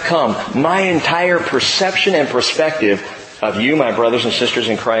have come. My entire perception and perspective of you, my brothers and sisters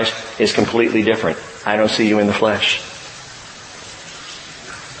in Christ, is completely different. I don't see you in the flesh.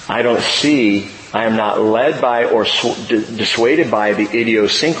 I am not led by or dissuaded by the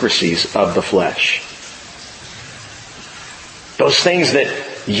idiosyncrasies of the flesh. Those things that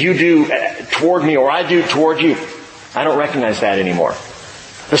you do toward me or I do toward you, I don't recognize that anymore.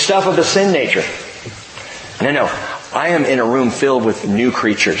 The stuff of the sin nature. No. I am in a room filled with new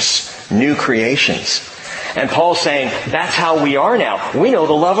creatures, new creations. And Paul's saying, that's how we are now. We know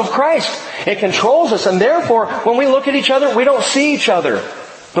the love of Christ. It controls us, and therefore, when we look at each other, we don't see each other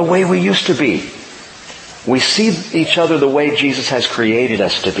the way we used to be. We see each other the way Jesus has created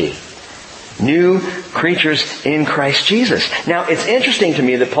us to be. New creatures in Christ Jesus. Now, it's interesting to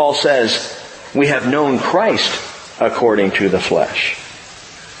me that Paul says, we have known Christ according to the flesh.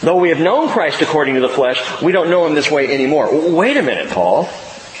 Though we have known Christ according to the flesh, we don't know Him this way anymore. Wait a minute, Paul.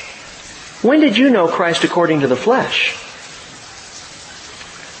 When did you know Christ according to the flesh?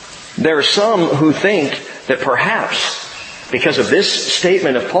 There are some who think that perhaps, because of this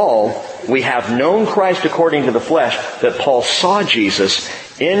statement of Paul, we have known Christ according to the flesh, that Paul saw Jesus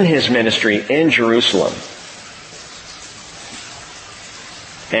in His ministry in Jerusalem.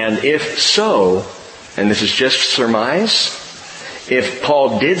 And if so, and this is just surmise, if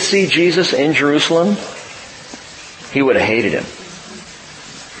Paul did see Jesus in Jerusalem, he would have hated Him.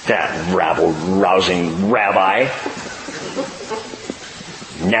 That rabble-rousing rabbi,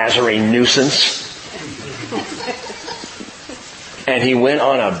 Nazarene nuisance. And he went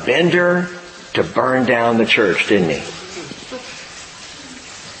on a bender to burn down the church, didn't he?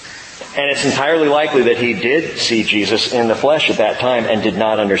 And it's entirely likely that he did see Jesus in the flesh at that time and did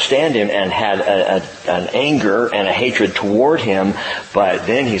not understand Him and had an anger and a hatred toward Him. But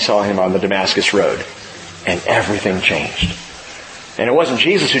then he saw Him on the Damascus Road and everything changed. And it wasn't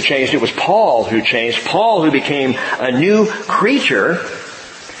Jesus who changed, it was Paul who changed. Paul who became a new creature.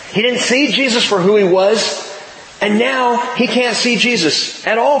 He didn't see Jesus for who He was. And now he can't see Jesus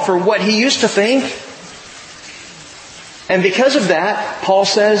at all for what he used to think. And because of that, Paul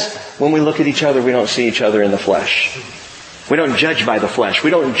says, when we look at each other, we don't see each other in the flesh. We don't judge by the flesh. We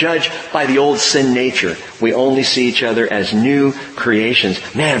don't judge by the old sin nature. We only see each other as new creations.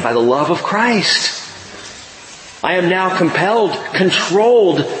 Man, by the love of Christ, I am now compelled,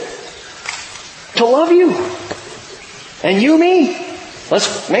 controlled to love you. And you me.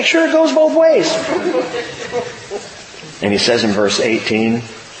 Let's make sure it goes both ways. And he says in verse 18,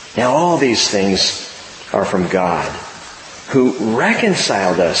 now all these things are from God, who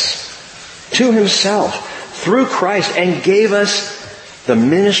reconciled us to Himself through Christ and gave us the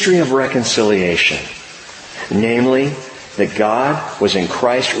ministry of reconciliation. Namely, that God was in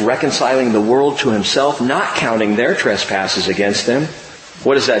Christ reconciling the world to Himself, not counting their trespasses against them.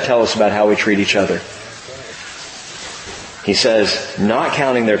 What does that tell us about how we treat each other? He says, not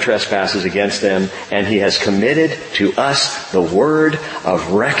counting their trespasses against them, and He has committed to us the word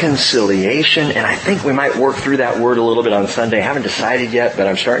of reconciliation. And I think we might work through that word a little bit on Sunday. I haven't decided yet, but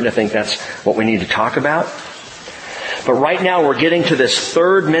I'm starting to think that's what we need to talk about. But right now we're getting to this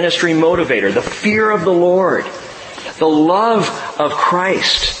third ministry motivator, the fear of the Lord, the love of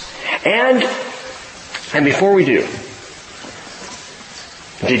Christ. And before we do,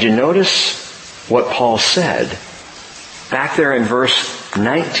 did you notice what Paul said back there in verse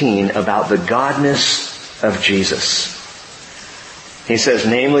 19 about the godness of Jesus? He says,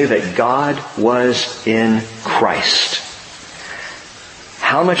 namely, that God was in Christ.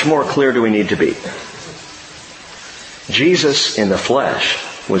 How much more clear do we need to be? Jesus in the flesh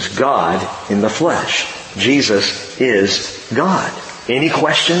was God in the flesh. Jesus is God. Any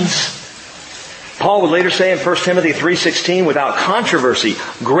questions? Paul would later say in 1 Timothy 3:16, without controversy,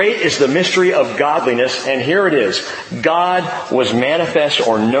 great is the mystery of godliness, and here it is. God was manifest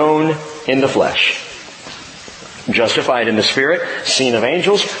or known in the flesh. Justified in the Spirit, seen of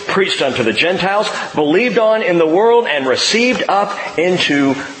angels, preached unto the Gentiles, believed on in the world, and received up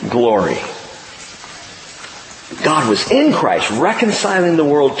into glory. God was in Christ, reconciling the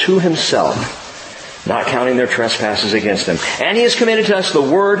world to Himself, not counting their trespasses against them. And He has committed to us the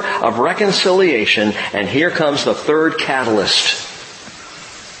word of reconciliation. And here comes the third catalyst.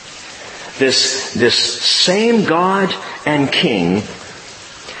 This same God and King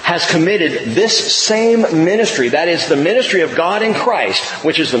has committed this same ministry, that is the ministry of God in Christ,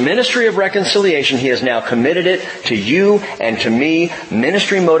 which is the ministry of reconciliation. He has now committed it to you and to me.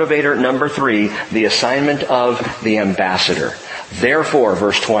 Ministry motivator number 3, the assignment of the ambassador. Therefore,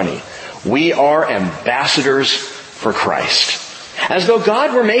 verse 20, we are ambassadors for Christ. As though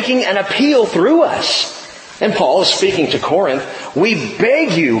God were making an appeal through us. And Paul is speaking to Corinth. We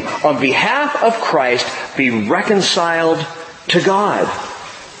beg you on behalf of Christ, be reconciled to God.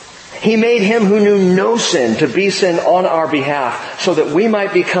 He made Him who knew no sin to be sin on our behalf, so that we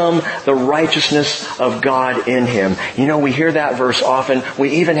might become the righteousness of God in Him. You know, we hear that verse often. We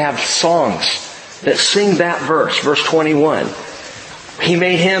even have songs that sing that verse, verse 21. He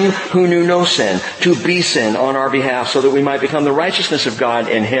made Him who knew no sin to be sin on our behalf, so that we might become the righteousness of God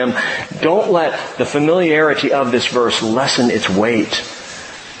in Him. Don't let the familiarity of this verse lessen its weight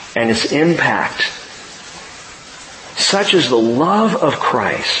and its impact. Such is the love of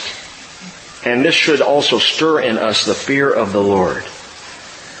Christ. And this should also stir in us the fear of the Lord.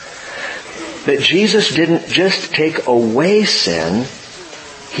 That Jesus didn't just take away sin,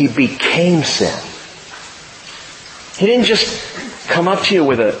 He became sin. He didn't just come up to you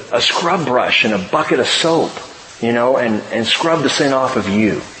with a scrub brush and a bucket of soap, and scrub the sin off of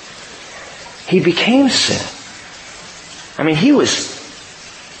you. He became sin. I mean, He was,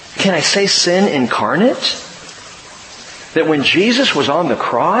 can I say, sin incarnate? That when Jesus was on the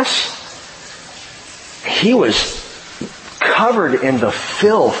cross, He was covered in the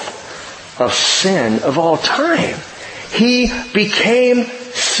filth of sin of all time. He became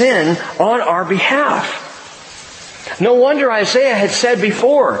sin on our behalf. No wonder Isaiah had said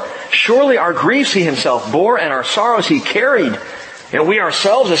before, surely our griefs He Himself bore and our sorrows He carried. And we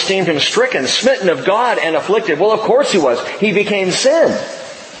ourselves esteemed Him stricken, smitten of God, and afflicted. Well, of course He was. He became sin.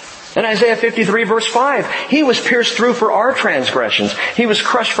 In Isaiah 53 verse 5, He was pierced through for our transgressions. He was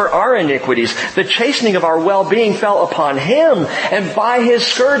crushed for our iniquities. The chastening of our well-being fell upon Him. And by His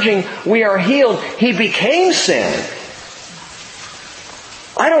scourging we are healed. He became sin.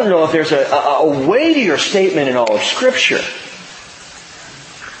 I don't know if there's a weightier statement in all of Scripture.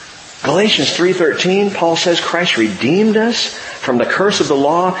 Galatians 3:13, Paul says, Christ redeemed us from the curse of the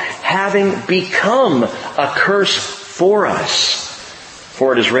law, having become a curse for us.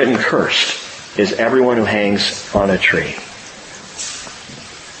 For it is written, cursed is everyone who hangs on a tree.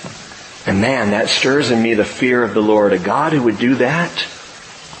 And man, that stirs in me the fear of the Lord, a God who would do that.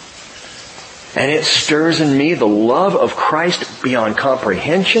 And it stirs in me the love of Christ beyond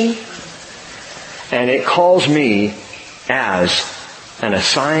comprehension. And it calls me as an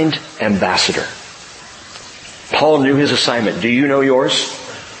assigned ambassador. Paul knew his assignment. Do you know yours?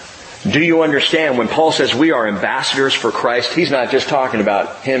 Do you understand when Paul says we are ambassadors for Christ, he's not just talking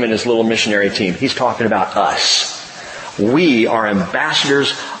about him and his little missionary team. He's talking about us. We are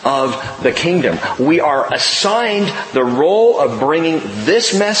ambassadors of the kingdom. We are assigned the role of bringing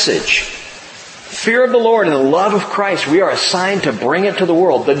this message, fear of the Lord and the love of Christ. We are assigned to bring it to the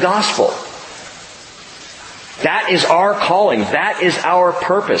world, the gospel. That is our calling. That is our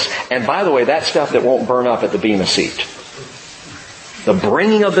purpose. And by the way, that's stuff that won't burn up at the bema seat. The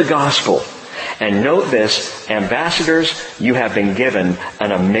bringing of the gospel. And note this, ambassadors, you have been given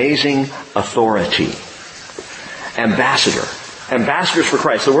an amazing authority. Ambassador. Ambassadors for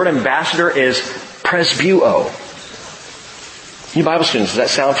Christ. The word ambassador is presbyo. You Bible students, does that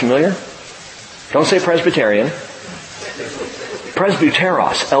sound familiar? Don't say Presbyterian.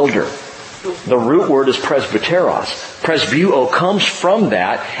 Presbyteros, elder. The root word is presbyteros. Presbyo comes from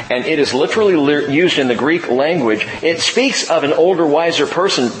that, and it is literally used in the Greek language. It speaks of an older, wiser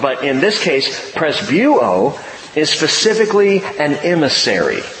person, but in this case, presbyo is specifically an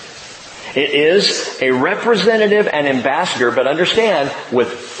emissary. It is a representative and ambassador, but understand, with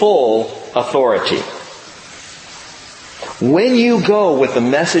full authority. When you go with the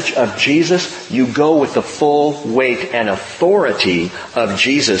message of Jesus, you go with the full weight and authority of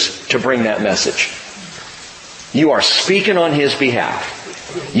Jesus to bring that message. You are speaking on His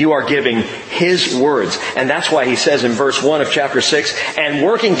behalf. You are giving His words. And that's why He says in verse 1 of chapter 6, and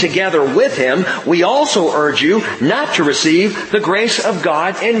working together with Him, we also urge you not to receive the grace of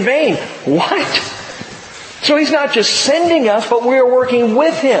God in vain. What? So He's not just sending us, but we are working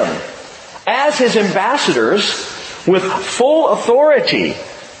with Him as His ambassadors with full authority.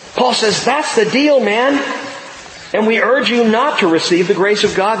 Paul says, that's the deal, man. And we urge you not to receive the grace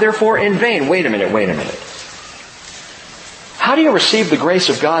of God, therefore, in vain. Wait a minute. How do you receive the grace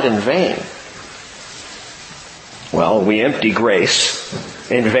of God in vain? Well, we empty grace.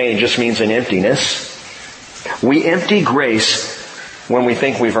 In vain just means in emptiness. We empty grace when we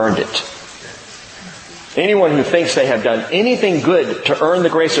think we've earned it. Anyone who thinks they have done anything good to earn the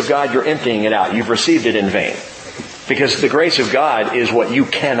grace of God, you're emptying it out. You've received it in vain. Because the grace of God is what you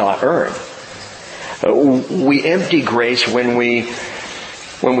cannot earn. We empty grace when we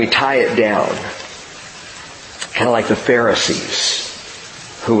tie it down. Kind of like the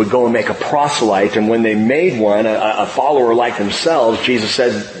Pharisees, who would go and make a proselyte, and when they made one, a follower like themselves, Jesus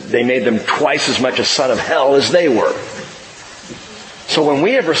said they made them twice as much a son of hell as they were. So when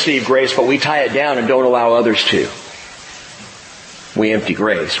we have received grace, but we tie it down and don't allow others to, we empty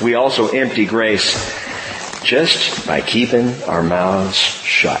grace. We also empty grace just by keeping our mouths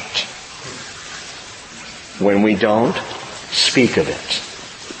shut. When we don't, speak of it.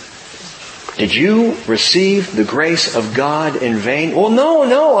 Did you receive the grace of God in vain? Well,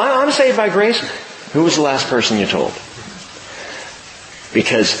 no, I'm saved by grace. Who was the last person you told?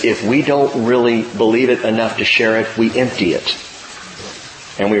 Because if we don't really believe it enough to share it, we empty it.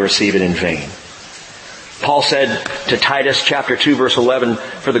 And we receive it in vain. Paul said to Titus chapter 2 verse 11,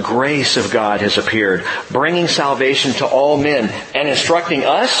 "For the grace of God has appeared, bringing salvation to all men and instructing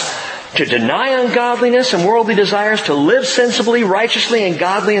us to deny ungodliness and worldly desires, to live sensibly, righteously, and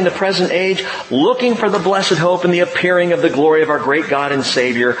godly in the present age, looking for the blessed hope and the appearing of the glory of our great God and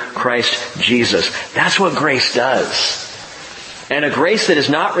Savior, Christ Jesus." That's what grace does. And a grace that is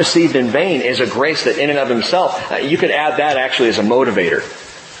not received in vain is a grace that in and of himself, you could add that actually as a motivator,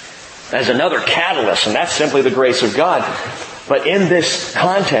 as another catalyst, and that's simply the grace of God. But in this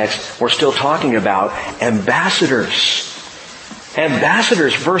context, we're still talking about ambassadors.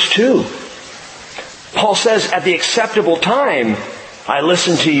 Ambassadors, verse 2. Paul says, "At the acceptable time, I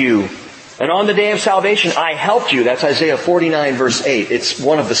listened to you. And on the day of salvation, I helped you." That's Isaiah 49 verse 8. It's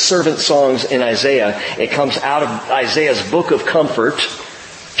one of the servant songs in Isaiah. It comes out of Isaiah's book of comfort,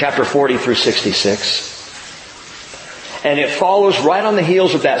 chapter 40 through 66. And it follows right on the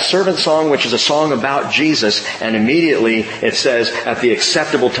heels of that servant song, which is a song about Jesus. And immediately it says, "At the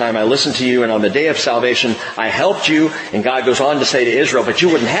acceptable time I listened to you, and on the day of salvation I helped you." And God goes on to say to Israel, "But you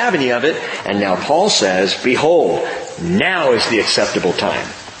wouldn't have any of it." And now Paul says, "Behold, now is the acceptable time.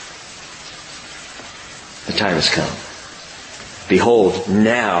 The time has come. Behold,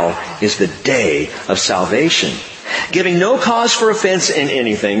 now is the day of salvation, giving no cause for offense in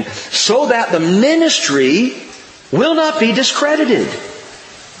anything, so that the ministry will not be discredited."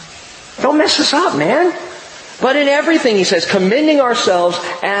 Don't mess this up, man. "But in everything," he says, "commending ourselves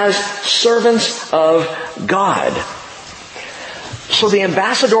as servants of God." So the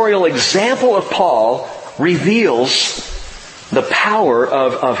ambassadorial example of Paul reveals the power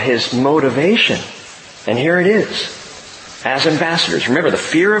of his motivation. And here it is. As ambassadors, remember the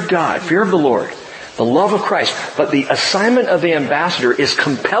fear of God, fear of the Lord, the love of Christ. But the assignment of the ambassador is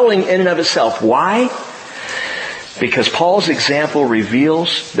compelling in and of itself. Why? Because Paul's example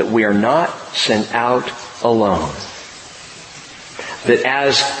reveals that we are not sent out alone. That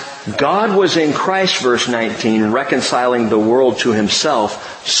as God was in Christ, verse 19, reconciling the world to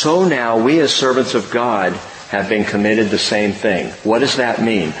himself, so now we as servants of God have been committed the same thing. What does that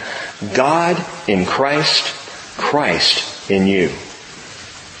mean? God in Christ, Christ in you.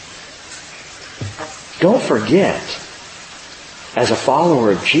 Don't forget, as a follower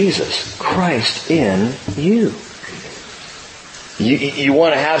of Jesus, Christ in you. You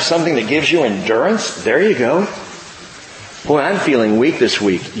want to have something that gives you endurance? There you go. Boy, I'm feeling weak this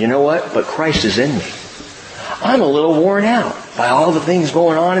week. You know what? But Christ is in me. I'm a little worn out by all the things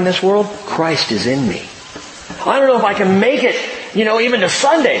going on in this world. Christ is in me. I don't know if I can make it, even to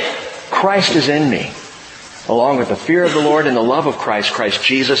Sunday. Christ is in me. Along with the fear of the Lord and the love of Christ, Christ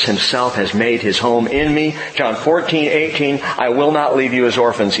Jesus himself has made his home in me. John 14:18, "I will not leave you as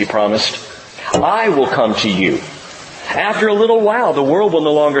orphans," he promised. "I will come to you. After a little while, the world will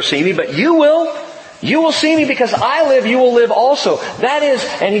no longer see me, but you will. You will see me because I live, you will live also." That is,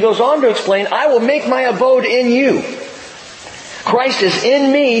 and he goes on to explain, "I will make my abode in you." Christ is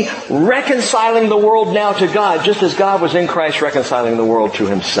in me, reconciling the world now to God, just as God was in Christ reconciling the world to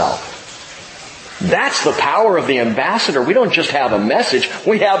himself. That's the power of the ambassador. We don't just have a message,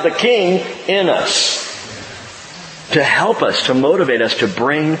 we have the King in us to help us, to motivate us to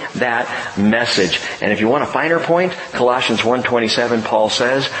bring that message. And if you want a finer point, Colossians 1:27, Paul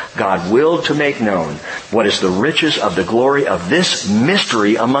says, "God willed to make known what is the riches of the glory of this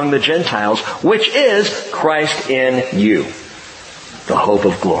mystery among the Gentiles, which is Christ in you, the hope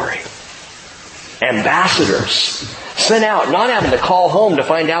of glory." Ambassadors sent out, not having to call home to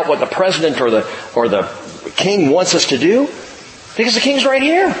find out what the president or the king wants us to do, because the king's right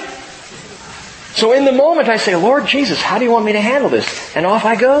here. So in the moment I say, "Lord Jesus, how do you want me to handle this?" And off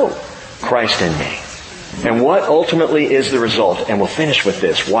I go. Christ in me. And what ultimately is the result? And we'll finish with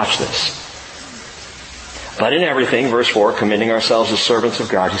this. Watch this. "But in everything," verse 4, "commending ourselves as servants of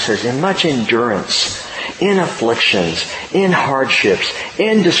God," he says, "in much endurance, in afflictions, in hardships,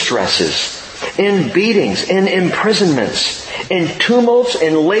 in distresses, in beatings, in imprisonments, in tumults,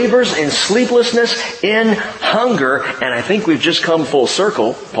 in labors, in sleeplessness, in hunger." And I think we've just come full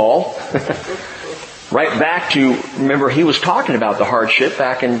circle, Paul. Right back to, remember, he was talking about the hardship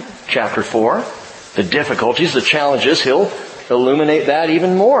back in chapter 4. The difficulties, the challenges. He'll illuminate that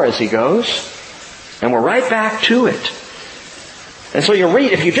even more as he goes. And we're right back to it. And so you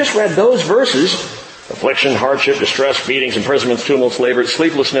read, if you just read those verses, affliction, hardship, distress, beatings, imprisonments, tumults, labor,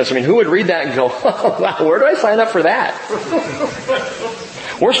 sleeplessness. who would read that and go, "Oh, wow, where do I sign up for that?"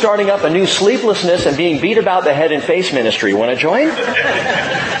 We're starting up a new sleeplessness and being beat about the head and face ministry. Want to join?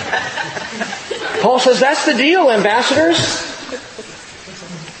 Paul says, that's the deal, ambassadors.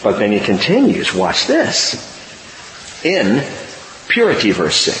 But then he continues, watch this. In purity,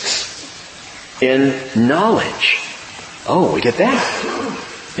 verse 6. in knowledge. Oh, we get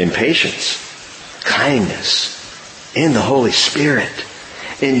that. In patience, kindness, in the Holy Spirit,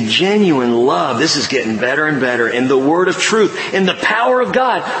 in genuine love. This is getting better and better. In the word of truth, in the power of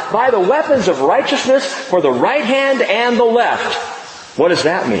God, by the weapons of righteousness for the right hand and the left. What does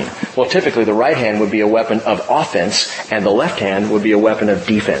that mean? Well, typically the right hand would be a weapon of offense and the left hand would be a weapon of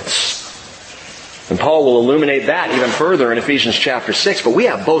defense. And Paul will illuminate that even further in Ephesians chapter 6. But we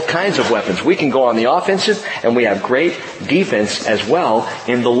have both kinds of weapons. We can go on the offensive and we have great defense as well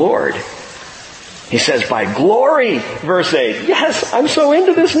in the Lord. He says, by glory, verse 8. Yes, I'm so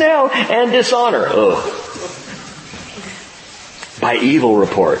into this now. And dishonor. Ugh. By evil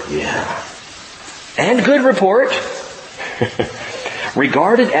report. Yeah. And good report.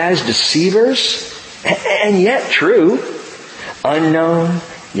 Regarded as deceivers, and yet true. Unknown,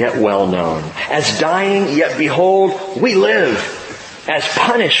 yet well known. As dying, yet behold, we live. As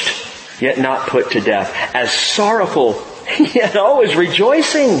punished, yet not put to death. As sorrowful, yet always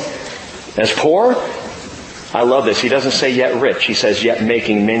rejoicing. As poor, I love this. He doesn't say yet rich. He says yet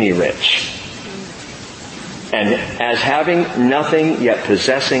making many rich. And as having nothing, yet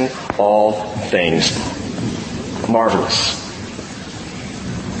possessing all things. Marvelous.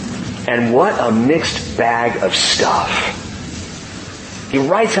 And what a mixed bag of stuff. He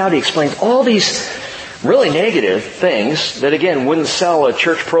writes out, he explains all these really negative things that, again, wouldn't sell a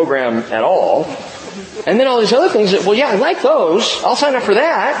church program at all. And then all these other things that, well, yeah, I like those. I'll sign up for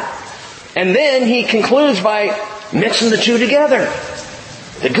that. And then he concludes by mixing the two together.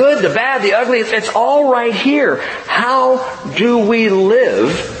 The good, the bad, the ugly, it's all right here. How do we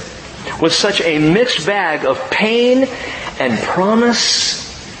live with such a mixed bag of pain and promise,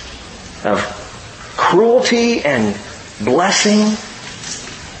 of cruelty and blessing?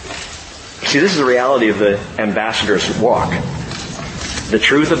 See, this is the reality of the ambassador's walk. The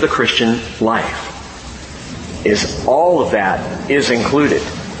truth of the Christian life is all of that is included.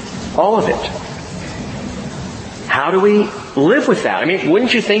 All of it. How do we live with that? I mean,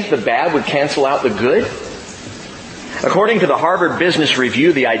 wouldn't you think the bad would cancel out the good? According to the Harvard Business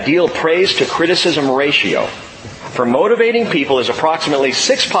Review, the ideal praise to criticism ratio for motivating people is approximately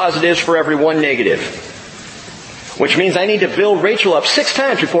 6 positives for every 1 negative. Which means I need to build Rachel up 6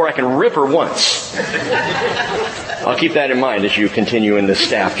 times before I can rip her once. I'll keep that in mind as you continue in this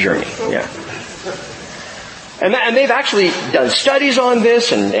staff journey. Yeah. And they've actually done studies on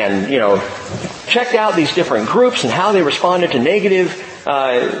this and checked out these different groups and how they responded to negative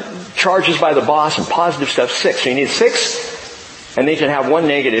charges by the boss and positive stuff. 6. So you need 6 and they should have 1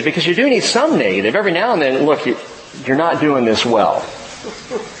 negative because you do need some negative. Every now and then, look, you're not doing this well.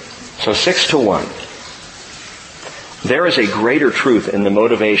 So 6 to 1. There is a greater truth in the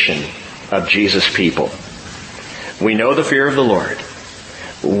motivation of Jesus' people. We know the fear of the Lord.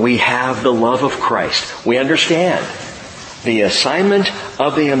 We have the love of Christ. We understand the assignment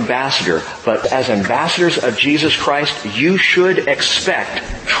of the ambassador. But as ambassadors of Jesus Christ, you should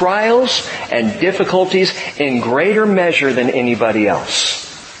expect trials and difficulties in greater measure than anybody else.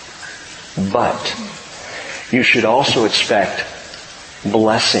 But you should also expect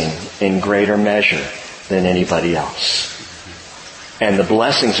blessing in greater measure than anybody else. And the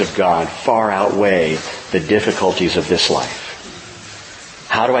blessings of God far outweigh the difficulties of this life.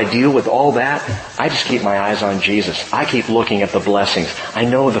 How do I deal with all that? I just keep my eyes on Jesus. I keep looking at the blessings. I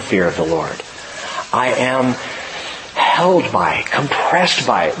know the fear of the Lord. I am held by, compressed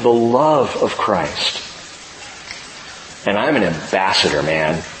by the love of Christ. And I'm an ambassador,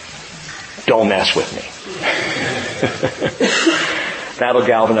 man. Don't mess with me. That'll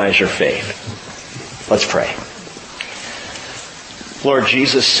galvanize your faith. Let's pray. Lord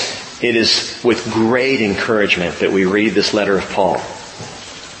Jesus, it is with great encouragement that we read this letter of Paul.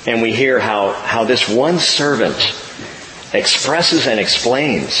 And we hear how this one servant expresses and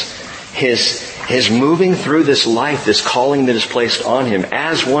explains his moving through this life, this calling that is placed on him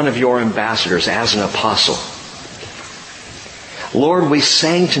as one of your ambassadors, as an apostle. Lord, we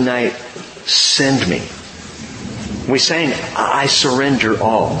sang tonight, send me. We sang, I surrender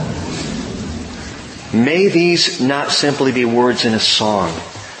all. May these not simply be words in a song,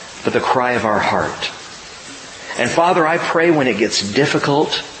 but the cry of our heart. And Father, I pray when it gets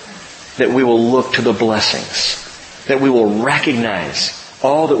difficult that we will look to the blessings, that we will recognize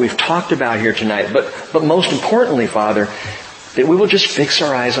all that we've talked about here tonight, but most importantly, Father, that we will just fix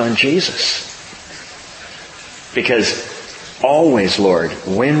our eyes on Jesus. Because always, Lord,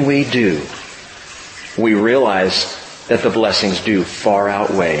 when we do, we realize that the blessings do far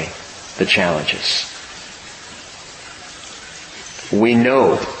outweigh the challenges. We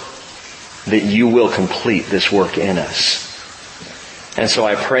know that you will complete this work in us. And so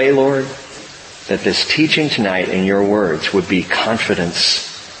I pray, Lord, that this teaching tonight and your words would be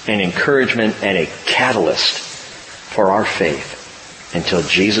confidence and encouragement and a catalyst for our faith until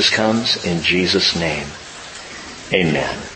Jesus comes in Jesus' name. Amen.